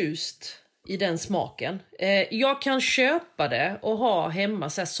så förtjust i den smaken. Jag kan köpa det och ha hemma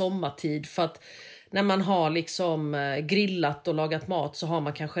så här sommartid för att när man har liksom grillat och lagat mat så har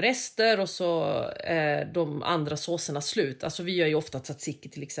man kanske rester och så är de andra såserna slut. Alltså vi gör ju ofta tzatziki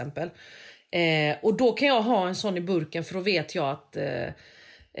till exempel. Och då kan jag ha en sån i burken för då vet jag att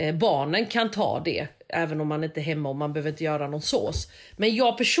Barnen kan ta det, även om man inte är hemma och man behöver inte göra någon sås. Men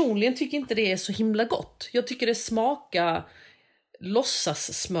jag personligen tycker inte det är så himla gott. Jag tycker det smakar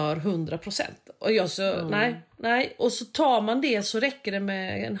låtsassmör 100%. Och jag så, nej. Och så tar man det så räcker det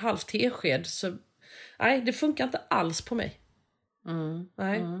med en halv tesked. Så, nej, det funkar inte alls på mig.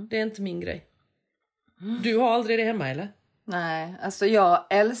 Nej, det är inte min grej. Du har aldrig det hemma, eller? Nej, alltså jag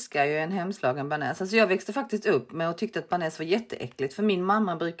älskar ju en hemslagen bearnaise. Alltså jag växte faktiskt upp med och tyckte att bearnaise var jätteäckligt. För min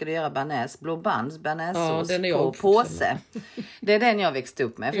mamma brukade göra blå bands bearnaisesås på påse. Det är den jag växte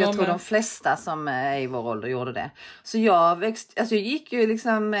upp med. För jag tror de flesta som är i vår ålder gjorde det. Så jag gick ju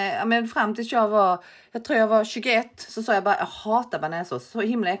liksom, fram tills jag var 21. Så sa jag bara, jag hatar bearnaisesås, så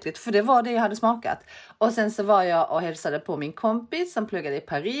himla äckligt. För det var det jag hade smakat. Och sen så var jag och hälsade på min kompis som pluggade i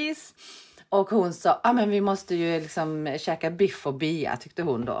Paris. Och hon sa, men vi måste ju liksom käka biff och bia, tyckte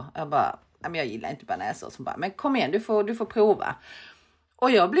hon då. Jag bara, jag gillar inte bearnaisesås. Hon bara, men kom igen, du får prova.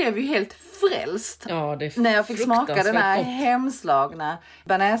 Och jag blev ju helt frälst när jag fick smaka den här hemslagna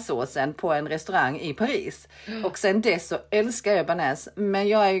bearnaisesåsen på en restaurang i Paris. Och sen dess så älskar jag bearnaise. Men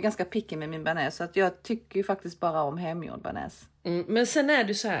jag är ju ganska picky med min bearnaise, så att jag tycker ju faktiskt bara om hemgjord bearnaise. Men sen är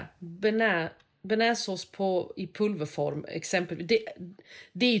det så här, bearnaisesås i pulverform exempelvis,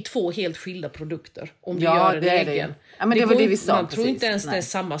 det är ju 2 helt skilda produkter om du gör en egen. Ja, men det var det vi sa. Man tror inte ens det är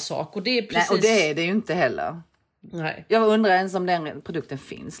samma sak, och det är precis... Nej, och det är det ju inte heller. Nej. Jag undrar ens om den produkten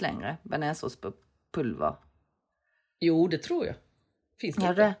finns längre, bearnaisesås på pulver. Jo, det tror jag. Finns det?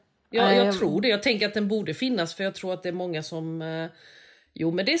 Ja, det? Ja, jag tror det. Jag tänker att den borde finnas, för jag tror att det är många som...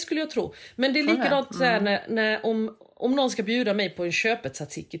 Jo, men det skulle jag tro. Men det är likadant så här, om någon ska bjuda mig på en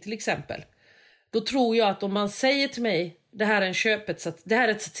köpetzatziki till exempel. Då tror jag att om man säger till mig, det här är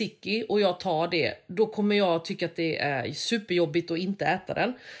ett tzatziki och jag tar det, då kommer jag tycka att det är superjobbigt att inte äta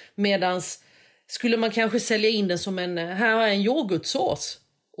den. Medans skulle man kanske sälja in den som här har en yoghurtsås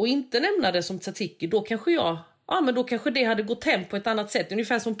och inte nämna det som tzatziki, då kanske det hade gått hem på ett annat sätt.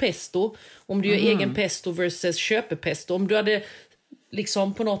 Ungefär som pesto, om du gör egen pesto versus köpepesto. Om du hade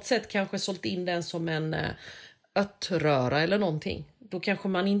liksom på något sätt kanske sålt in den som en örtröra eller någonting, då kanske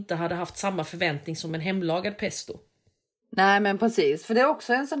man inte hade haft samma förväntning som en hemlagad pesto. Nej, men precis. För det är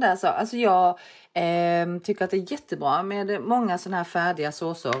också en sån där sak. Alltså jag tycker att det är jättebra med många såna här färdiga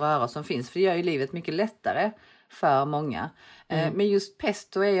såser och röra som finns. För det gör ju livet mycket lättare för många. Men just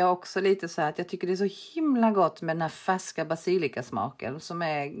pesto är jag också lite så här att jag tycker det är så himla gott med den här färska basilikasmaken som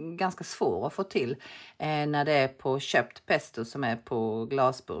är ganska svår att få till när det är på köpt pesto som är på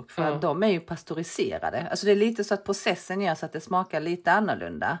glasburk. För att de är ju pastöriserade. Alltså det är lite så att processen gör så att det smakar lite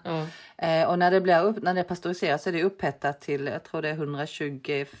annorlunda. Och när det är pastöriserat så är det upphettat till, jag tror det är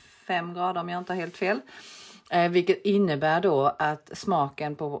 125 grader om jag inte har helt fel. Vilket innebär då att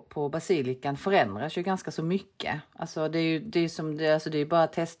smaken på basilikan förändras ju ganska så mycket. Alltså det är ju bara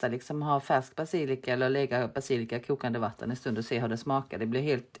att testa liksom, ha färsk basilika eller lägga basilika i kokande vatten en stund och se hur det smakar. Det blir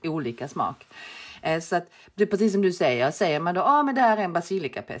helt olika smak. Så att det är precis som du säger. Säger man då, men det här är en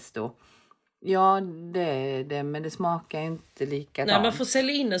basilikapesto. Ja, men det smakar inte likadant. Nej, man får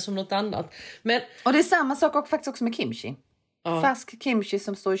sälja in det som något annat. Och det är samma sak och faktiskt också med kimchi. Färsk kimchi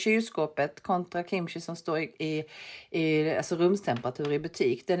som står i kylskåpet kontra kimchi som står i alltså rumstemperatur i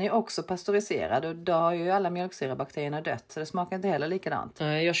butik. Den är också pastöriserad och då har ju alla mjölksyrabakterierna dött. Så det smakar inte heller likadant.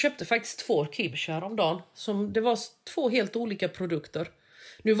 Jag köpte faktiskt 2 kimchi häromdagen. Det var 2 helt olika produkter.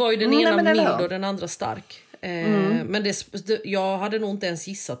 Nu var ju den ena mild och den andra stark. Men jag hade nog inte ens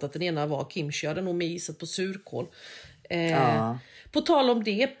gissat att den ena var kimchi. Jag hade nog mer gissat på surkål. På tal om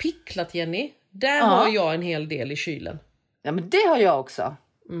det, picklat Jenny. Där har jag en hel del i kylen. Ja, men det har jag också.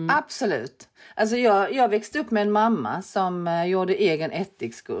 Absolut. Alltså jag växte upp med en mamma som gjorde egen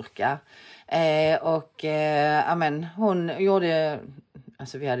ättiksgurka. Hon gjorde...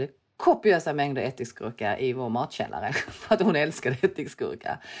 Alltså vi hade kopiösa mängder ättiksgurka i vår matkällare. För att hon älskade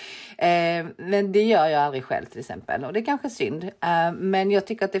ättiksgurka. Men det gör jag aldrig själv till exempel. Och det är kanske synd. Men jag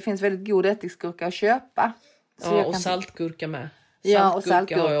tycker att det finns väldigt god ättiksgurka att köpa. Så och saltgurka med. Och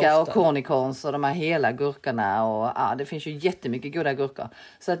saltgurka och cornicorns och de här hela gurkorna. Och det finns ju jättemycket goda gurkor.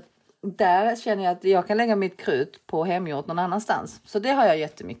 Så att där känner jag att jag kan lägga mitt krut på hemgjort någon annanstans. Så det har jag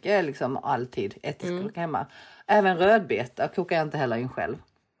jättemycket, liksom alltid ättiksgurka hemma. Även rödbeta kokar jag inte heller in själv.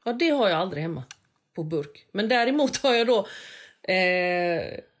 Ja, det har jag aldrig hemma på burk. Men däremot har jag då...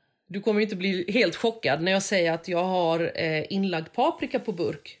 du kommer ju inte bli helt chockad när jag säger att jag har inlagd paprika på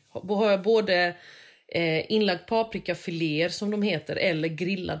burk. Då har jag både inlagd paprikafiléer som de heter eller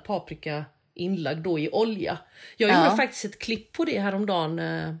grillad paprika inlagd då i olja. Jag gjorde faktiskt ett klipp på det häromdagen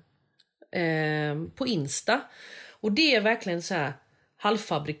på Insta. Och det är verkligen så här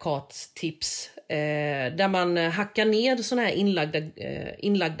halvfabrikatstips Där man hackar ner såna här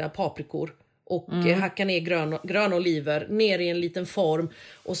inlagda paprikor. Och hackar ner gröna oliver ner i en liten form.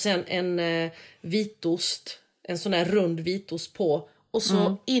 Och sen en vitost. En sån här rund vitost på. Och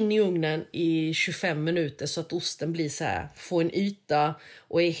så in i ugnen i 25 minuter så att osten blir så här, får en yta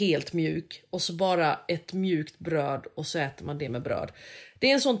och är helt mjuk. Och så bara ett mjukt bröd och så äter man det med bröd. Det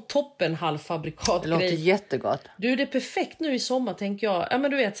är en sån toppen halvfabrikat grej. Det låter jättegott. Du, det är perfekt nu i sommar tänker jag. Ja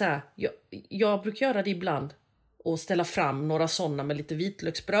men du vet så här, jag brukar göra det ibland. Och ställa fram några sådana med lite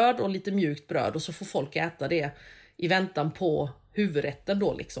vitlöksbröd och lite mjukt bröd. Och så får folk äta det i väntan på huvudrätten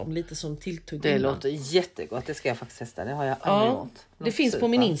då liksom. Lite som tilltugg. Det låter jättegott, det ska jag faktiskt testa. Det har jag aldrig gjort. Det finns på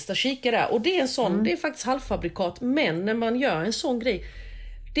min Insta, kika där. Och det är en sån, det är faktiskt halvfabrikat. Men när man gör en sån grej,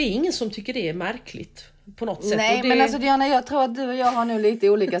 det är ingen som tycker det är märkligt på något sätt. Nej, och det... men alltså Diana, jag tror att du och jag har nu lite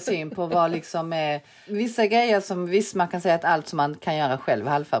olika syn på vad liksom är vissa grejer som visst man kan säga att allt som man kan göra själv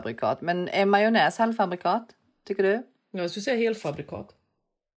är halvfabrikat. Men är majonnäs halvfabrikat? Tycker du? Jag skulle säga helfabrikat.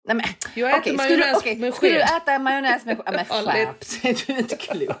 Nej, men, jag äter majonnäs med sked. Skulle du äta majonnäs med sked? Men skärp, du är inte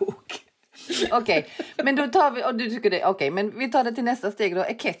klok. Okej, men då tar vi, och du tycker det, okej, men vi tar det till nästa steg då.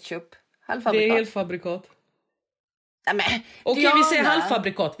 Är ketchup halvfabrikat? Det är helfabrikat. Nej, men, okej,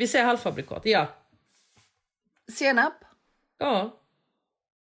 vi säger halvfabrikat, ja. Senap? Ja.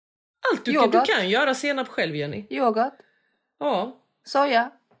 Allt du kan göra senap själv, Jenny. Yoghurt? Ja.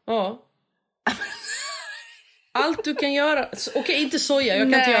 Soja? Ja. Allt du kan göra. Okej, inte soja.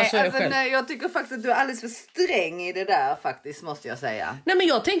 Jag kan inte göra soja själv. Nej, jag tycker faktiskt att du är alldeles för sträng i det där faktiskt, måste jag säga. Nej, men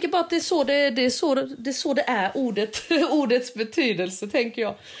jag tänker bara att det är så det är ordets betydelse, tänker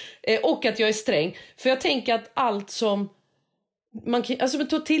jag. Och att jag är sträng. För jag tänker att allt som man kan, alltså med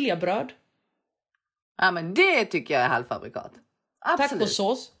tortillabröd. Ja, men det tycker jag är halvfabrikat. Absolut.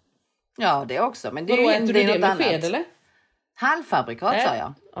 Tacosås. Ja, det också. Men det är äter du det med sked, eller? Halvfabrikat sa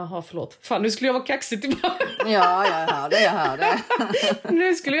jag. Jaha, förlåt. Fan, nu skulle jag vara kaxig tillbaka. Ja, jag hör det.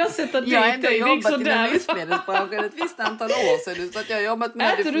 Nu skulle jag sätta dit dig. Jag har ändå jobbat inom livsmedelsbranschen ett visst antal år sedan. Så att jag har jobbat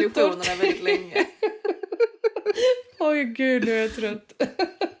med definitionerna väldigt länge. Oj, gud, nu är jag trött.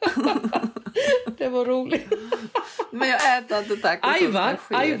 Det var roligt. Men jag äter inte tacos.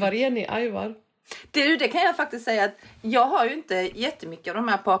 Ajvar. Det kan jag faktiskt säga att jag har ju inte jättemycket av de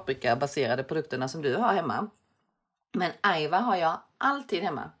här paprikabaserade produkterna som du har hemma. Men ajvar har jag alltid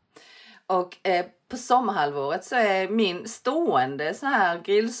hemma. Och på sommarhalvåret så är min stående så här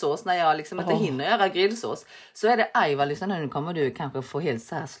grillsås, när jag liksom inte hinner göra grillsås, så är det ajvar. Liksom, nu kommer du kanske få helt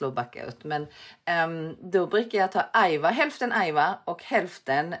så här slå backa ut. Men då brukar jag ta ajvar, hälften ajvar och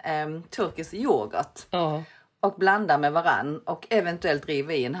hälften turkisk yoghurt. Och blanda med varann och eventuellt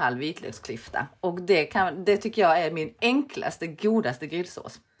riva i en halv vitlöksklyfta. Och det tycker jag är min enklaste, godaste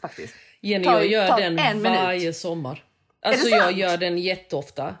grillsås faktiskt. Jenny, jag gör den varje sommar. Alltså jag gör den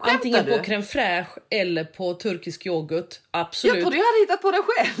jätteofta. Antingen på crème fraîche eller på turkisk yoghurt. Absolut. Jag trodde jag hade hittat på det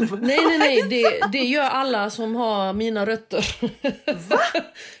själv. Nej. Det gör alla som har mina rötter. Va?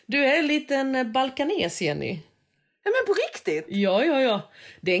 Du är en liten balkanes, Jenny. Ja, men på riktigt? Ja.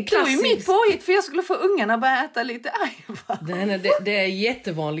 Det är en klassisk... Det är mitt påhitt för jag skulle få ungarna att börja äta lite ajvar. Nej, det är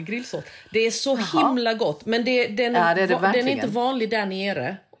jättevanlig grillsås. Det är så himla gott. Men den är inte vanlig där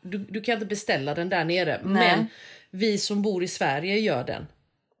nere. Du kan inte beställa den där nere. Nej. Men vi som bor i Sverige gör den.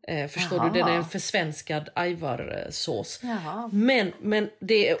 Förstår du? Den är en försvenskad ajvarsås. Men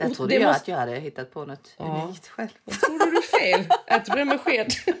det är... Jag trodde att jag hade hittat på något unikt själv. Jag trodde du fel. Äter du den med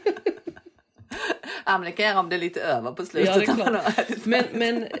sked? Ja, men det kan jag göra om det är lite över på slutet. Ja, det är klart.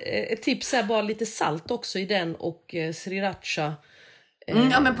 Men ett tips är bara lite salt också i den och sriracha.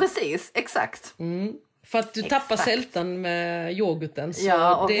 Ja, men precis. Exakt. För att du tappar sältan med yoghurten. Så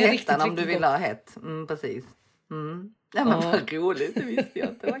ja, och det är hettan om du vill ha hett. Precis. Ja, men vad roligt. Det visste jag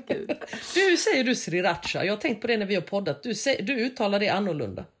inte. Vad kul. Du säger du sriracha. Jag har tänkt på det när vi har poddat. Du uttalar det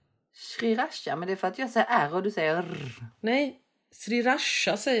annorlunda. Sriracha, men det är för att jag säger R och du säger R. Nej,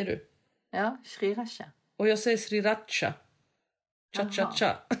 sriracha säger du. Ja, sriracha. Och jag säger sriracha.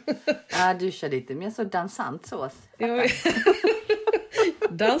 Cha-cha-cha. Ja, du kör lite mer så dansant sås.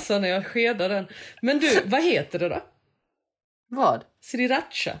 Dansa när jag skedar den. Men du, vad heter det då? Vad?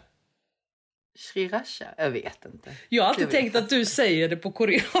 Sriracha. Sriracha? Jag vet inte. Jag har alltid tänkt att du säger det på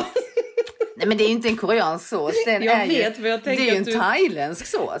koreansk. Nej, men det är ju inte en koreansk sås. Det är ju en thailändsk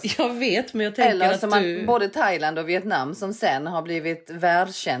sås. Jag vet, men jag tänker eller att som både Thailand och Vietnam som sen har blivit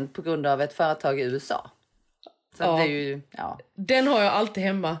världskänd på grund av ett företag i USA. Så det är ju, Den har jag alltid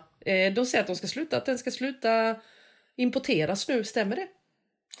hemma. De säger att den ska sluta importeras nu, stämmer det?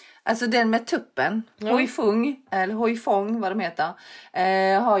 Alltså den med tuppen, Hoifung, eller Hoifong vad de heter,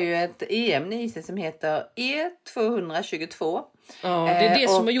 har ju ett EM i sig som heter E222. Ja, det är det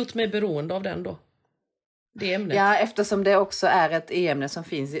som har gjort mig beroende av den då. Det ämnet. Ja, eftersom det också är ett e-ämne som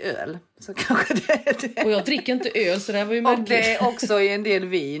finns i öl. Så kanske det är det. Och jag dricker inte öl, så det här var ju märkligt. Och det är också i en del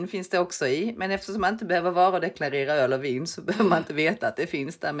vin finns det också i. Men eftersom man inte behöver varudeklarera öl och vin så behöver man inte veta att det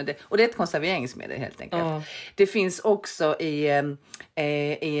finns där. Men och det är ett konserveringsmedel helt enkelt. Ja. Det finns också i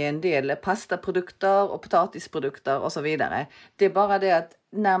en del pastaprodukter och potatisprodukter och så vidare. Det är bara det att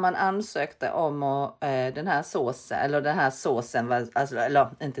när man ansökte om den här såsen, alltså, eller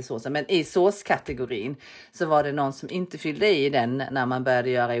inte såsen, men i såskategorin så var det någon som inte fyllde i den när man började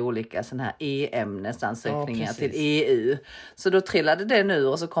göra olika sådana här e-ämnesansökningar till EU. Så då trillade den ur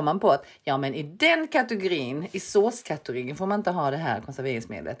och så kom man på att men i den kategorin, i såskategorin får man inte ha det här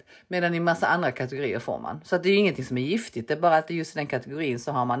konserveringsmedlet. Medan i massa andra kategorier får man. Så att det är ju ingenting som är giftigt, det är bara att just i den kategorin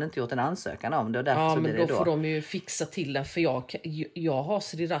så har man inte gjort en ansökan om det. Och därför så blir det då får de ju fixa till den, för jag har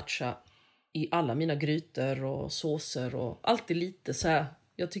sriracha i alla mina grytor och såser och alltid lite så här.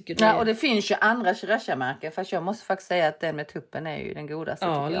 Jag tycker det och det finns ju andra sriracha-märken, fast jag måste faktiskt säga att den med tuppen är ju den godaste.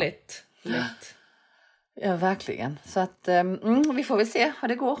 Ja, tycker jag. lätt. Ja, verkligen. Så att vi får väl se hur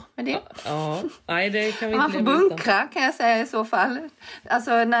det går med det. Ja, nej, det kan vi man inte får bunkra kan jag säga i så fall.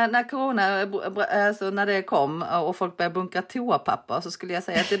 Alltså när corona, alltså när det kom och folk började bunkra toapapper så skulle jag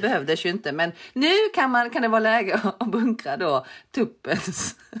säga att det behövdes ju inte. Men nu kan det vara läge att bunkra då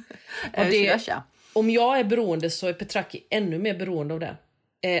tuppens sriracha. Om jag är beroende så är Petraki ännu mer beroende av det.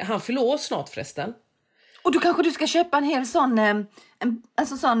 Han fyller år snart förresten. Och då kanske du ska köpa en hel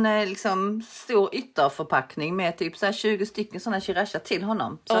sån, liksom stor ytterförpackning med typ så här 20 stycken såna sriracha till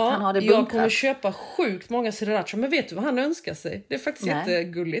honom. Så att han har det bunkrat. Jag kommer köpa sjukt många sriracha. Men vet du vad han önskar sig? Det är faktiskt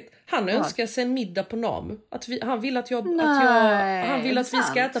jättegulligt. Han önskar sig en middag på Namu. Han vill att vi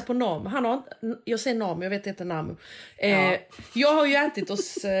ska äta på Namu. Jag säger Namu, jag vet inte Namu. Jag har ju ätit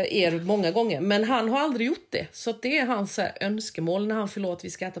hos er många gånger. Men han har aldrig gjort det. Så det är hans önskemål när han fyller att vi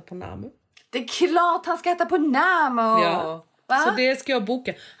ska äta på Namu. Det är klart han ska äta på Namu. Ja. Så det ska jag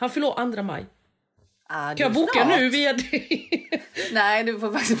boka. Han fyller 2 maj. Kan jag boka nu via dig? Nej, du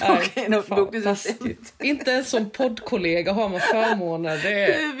får faktiskt boka in och bokningssystem. Inte som poddkollega har man förmåner.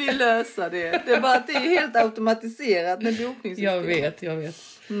 Du vill lösa det. Det är bara att det är helt automatiserat med bokningssystem. Jag vet.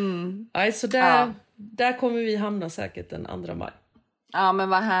 Nej, så där kommer vi hamna säkert den 2 maj. Ja, men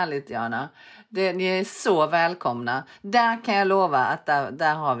vad härligt, Jana. Ni är så välkomna. Där kan jag lova att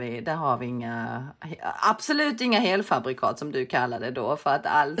där har vi absolut inga helfabrikat som du kallar det då. För att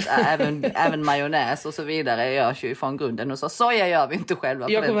allt, även majonnäs och så vidare görs ju från grunden. Och så soja gör vi inte själva.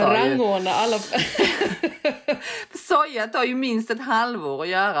 Jag kommer rangordna alla. Soja tar ju minst ett halvår att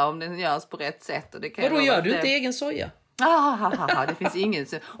göra om den görs på rätt sätt. Och det kan då gör du inte egen soja? Det finns ingen.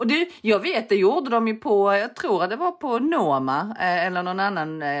 Och jag vet, det gjorde de ju på, jag tror att det var på Noma eller någon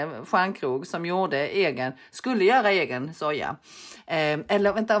annan stjärnkrog som skulle göra egen soja.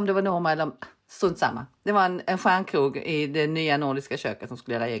 Eller vänta om det var Noma eller strunt samma. Det var en stjärnkrog i det nya nordiska köket som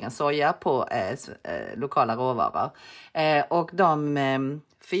skulle göra egen soja på lokala råvaror. Och de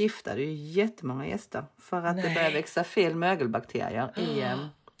förgiftade ju jättemånga gäster för att det började växa fel mögelbakterier i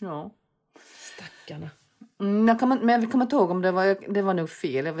Stackarna. Men vi kommer inte ihåg om det var nog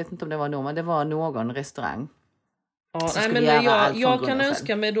fel. Jag vet inte om det var någon, men det var någon restaurang. Ja, nej, men jag kan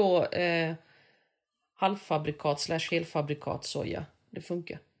önska mig då halvfabrikat / helfabrikat soja. Det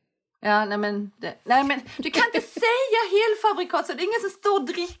funkar. Ja, nej men du kan inte säga helfabrikat så det är ingen som står och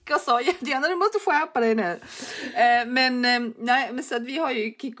dricker soja. Diana, du måste skärpa dig nu. Men så att vi har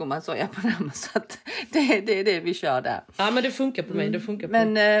ju Kikkoman soja på den, så att det är det vi kör där. Ja, men det funkar på mig, det funkar på.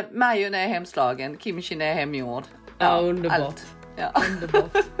 Men majon är hemslagen, kimchi är hemgjord. Ja, underbart. Allt. Ja.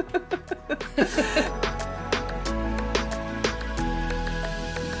 Underbart.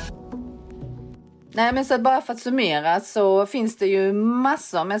 Nej, men så bara för att summera så finns det ju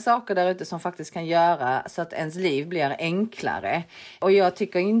massor med saker där ute som faktiskt kan göra så att ens liv blir enklare. Och jag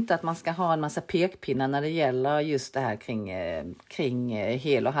tycker inte att man ska ha en massa pekpinnar när det gäller just det här kring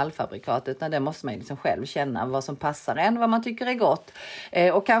hel- och halvfabrikat, utan det måste man liksom själv känna vad som passar en, vad man tycker är gott.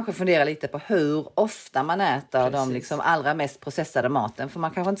 Och kanske fundera lite på hur ofta man äter de liksom allra mest processade maten. För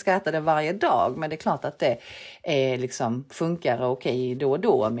man kanske inte ska äta det varje dag, men det är klart att det liksom funkar okej då och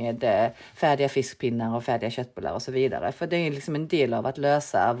då med färdiga fiskpinnar och färdiga köttbullar och så vidare. För det är liksom en del av att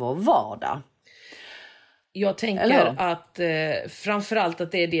lösa vår vardag. Jag tänker att framförallt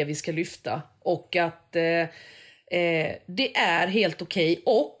att det är det vi ska lyfta. Och att det är helt okej.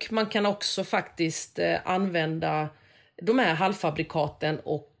 Och man kan också faktiskt använda de här halvfabrikaten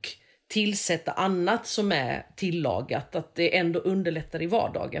och tillsätta annat som är tillagat. Att det ändå underlättar i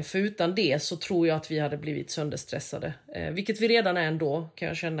vardagen. För utan det så tror jag att vi hade blivit sönderstressade. Vilket vi redan är ändå, kan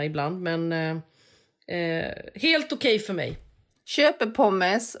jag känna ibland. Men helt okej för mig. Köper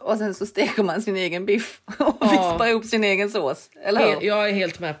pommes och sen så steker man sin egen biff och vispar ihop sin egen sås. Eller hur? Jag är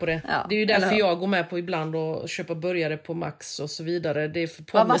helt med på det. Ja, det är ju därför jag går med på ibland att köpa burgare på Max och så vidare. Det är för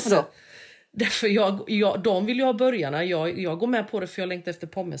pommes. Varför då? Därför de vill ju ha burgarna. Jag går med på det för jag längtar efter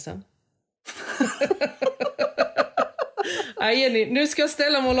pommesen. Nej, Jenny, nu ska jag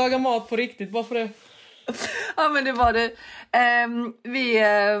ställa mig och laga mat på riktigt. Varför det? Ja, men det var det.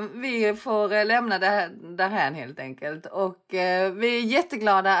 Vi får lämna det här helt enkelt. Och vi är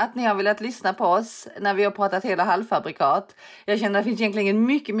jätteglada att ni har velat lyssna på oss när vi har pratat hela halvfabrikat. Jag känner att det finns egentligen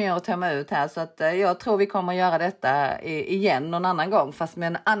mycket mer att tömma ut här. Så att jag tror vi kommer att göra detta igen någon annan gång. Fast med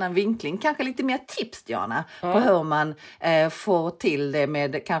en annan vinkling. Kanske lite mer tips, Diana. På hur man får till det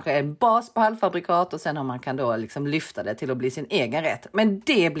med kanske en bas på halvfabrikat. Och sen hur man kan då liksom lyfta det till att bli sin egen rätt. Men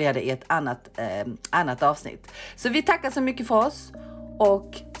det blir det i ett annat avsnitt. Så vi tackar så mycket för oss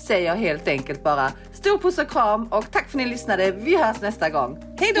och säger helt enkelt bara stor puss och kram och tack för att ni lyssnade. Vi hörs nästa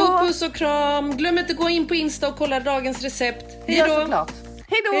gång. Hej då! Stor puss och kram. Glöm inte att gå in på Insta och kolla dagens recept. Hej då! Ja, såklart.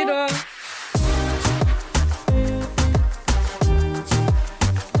 Hej då! Hej då!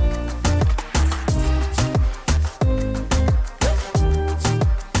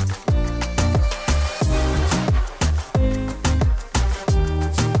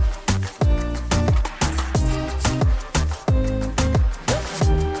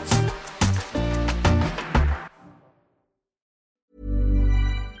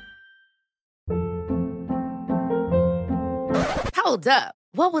 Hold up.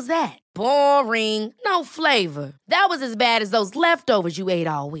 What was that? Boring. No flavor. That was as bad as those leftovers you ate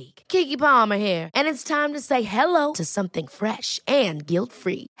all week. Keke Palmer here, and it's time to say hello to something fresh and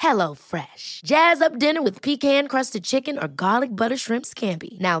guilt-free. Hello Fresh. Jazz up dinner with pecan-crusted chicken or garlic butter shrimp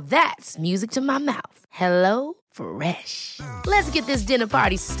scampi. Now that's music to my mouth. Hello Fresh. Let's get this dinner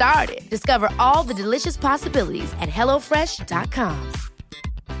party started. Discover all the delicious possibilities at hellofresh.com.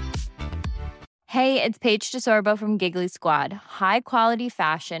 Hey, it's Paige DeSorbo from Giggly Squad. High quality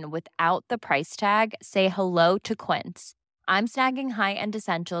fashion without the price tag. Say hello to Quince. I'm snagging high-end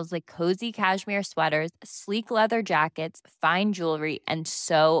essentials like cozy cashmere sweaters, sleek leather jackets, fine jewelry, and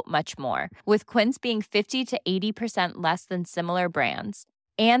so much more. With Quince being 50 to 80% less than similar brands.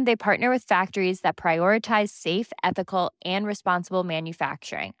 And they partner with factories that prioritize safe, ethical, and responsible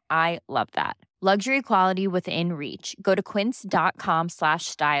manufacturing. I love that. Luxury quality within reach. Go to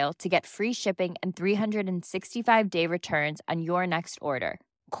quince.com/style to get free shipping and 365-day returns on your next order.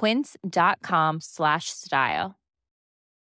 Quince.com/style.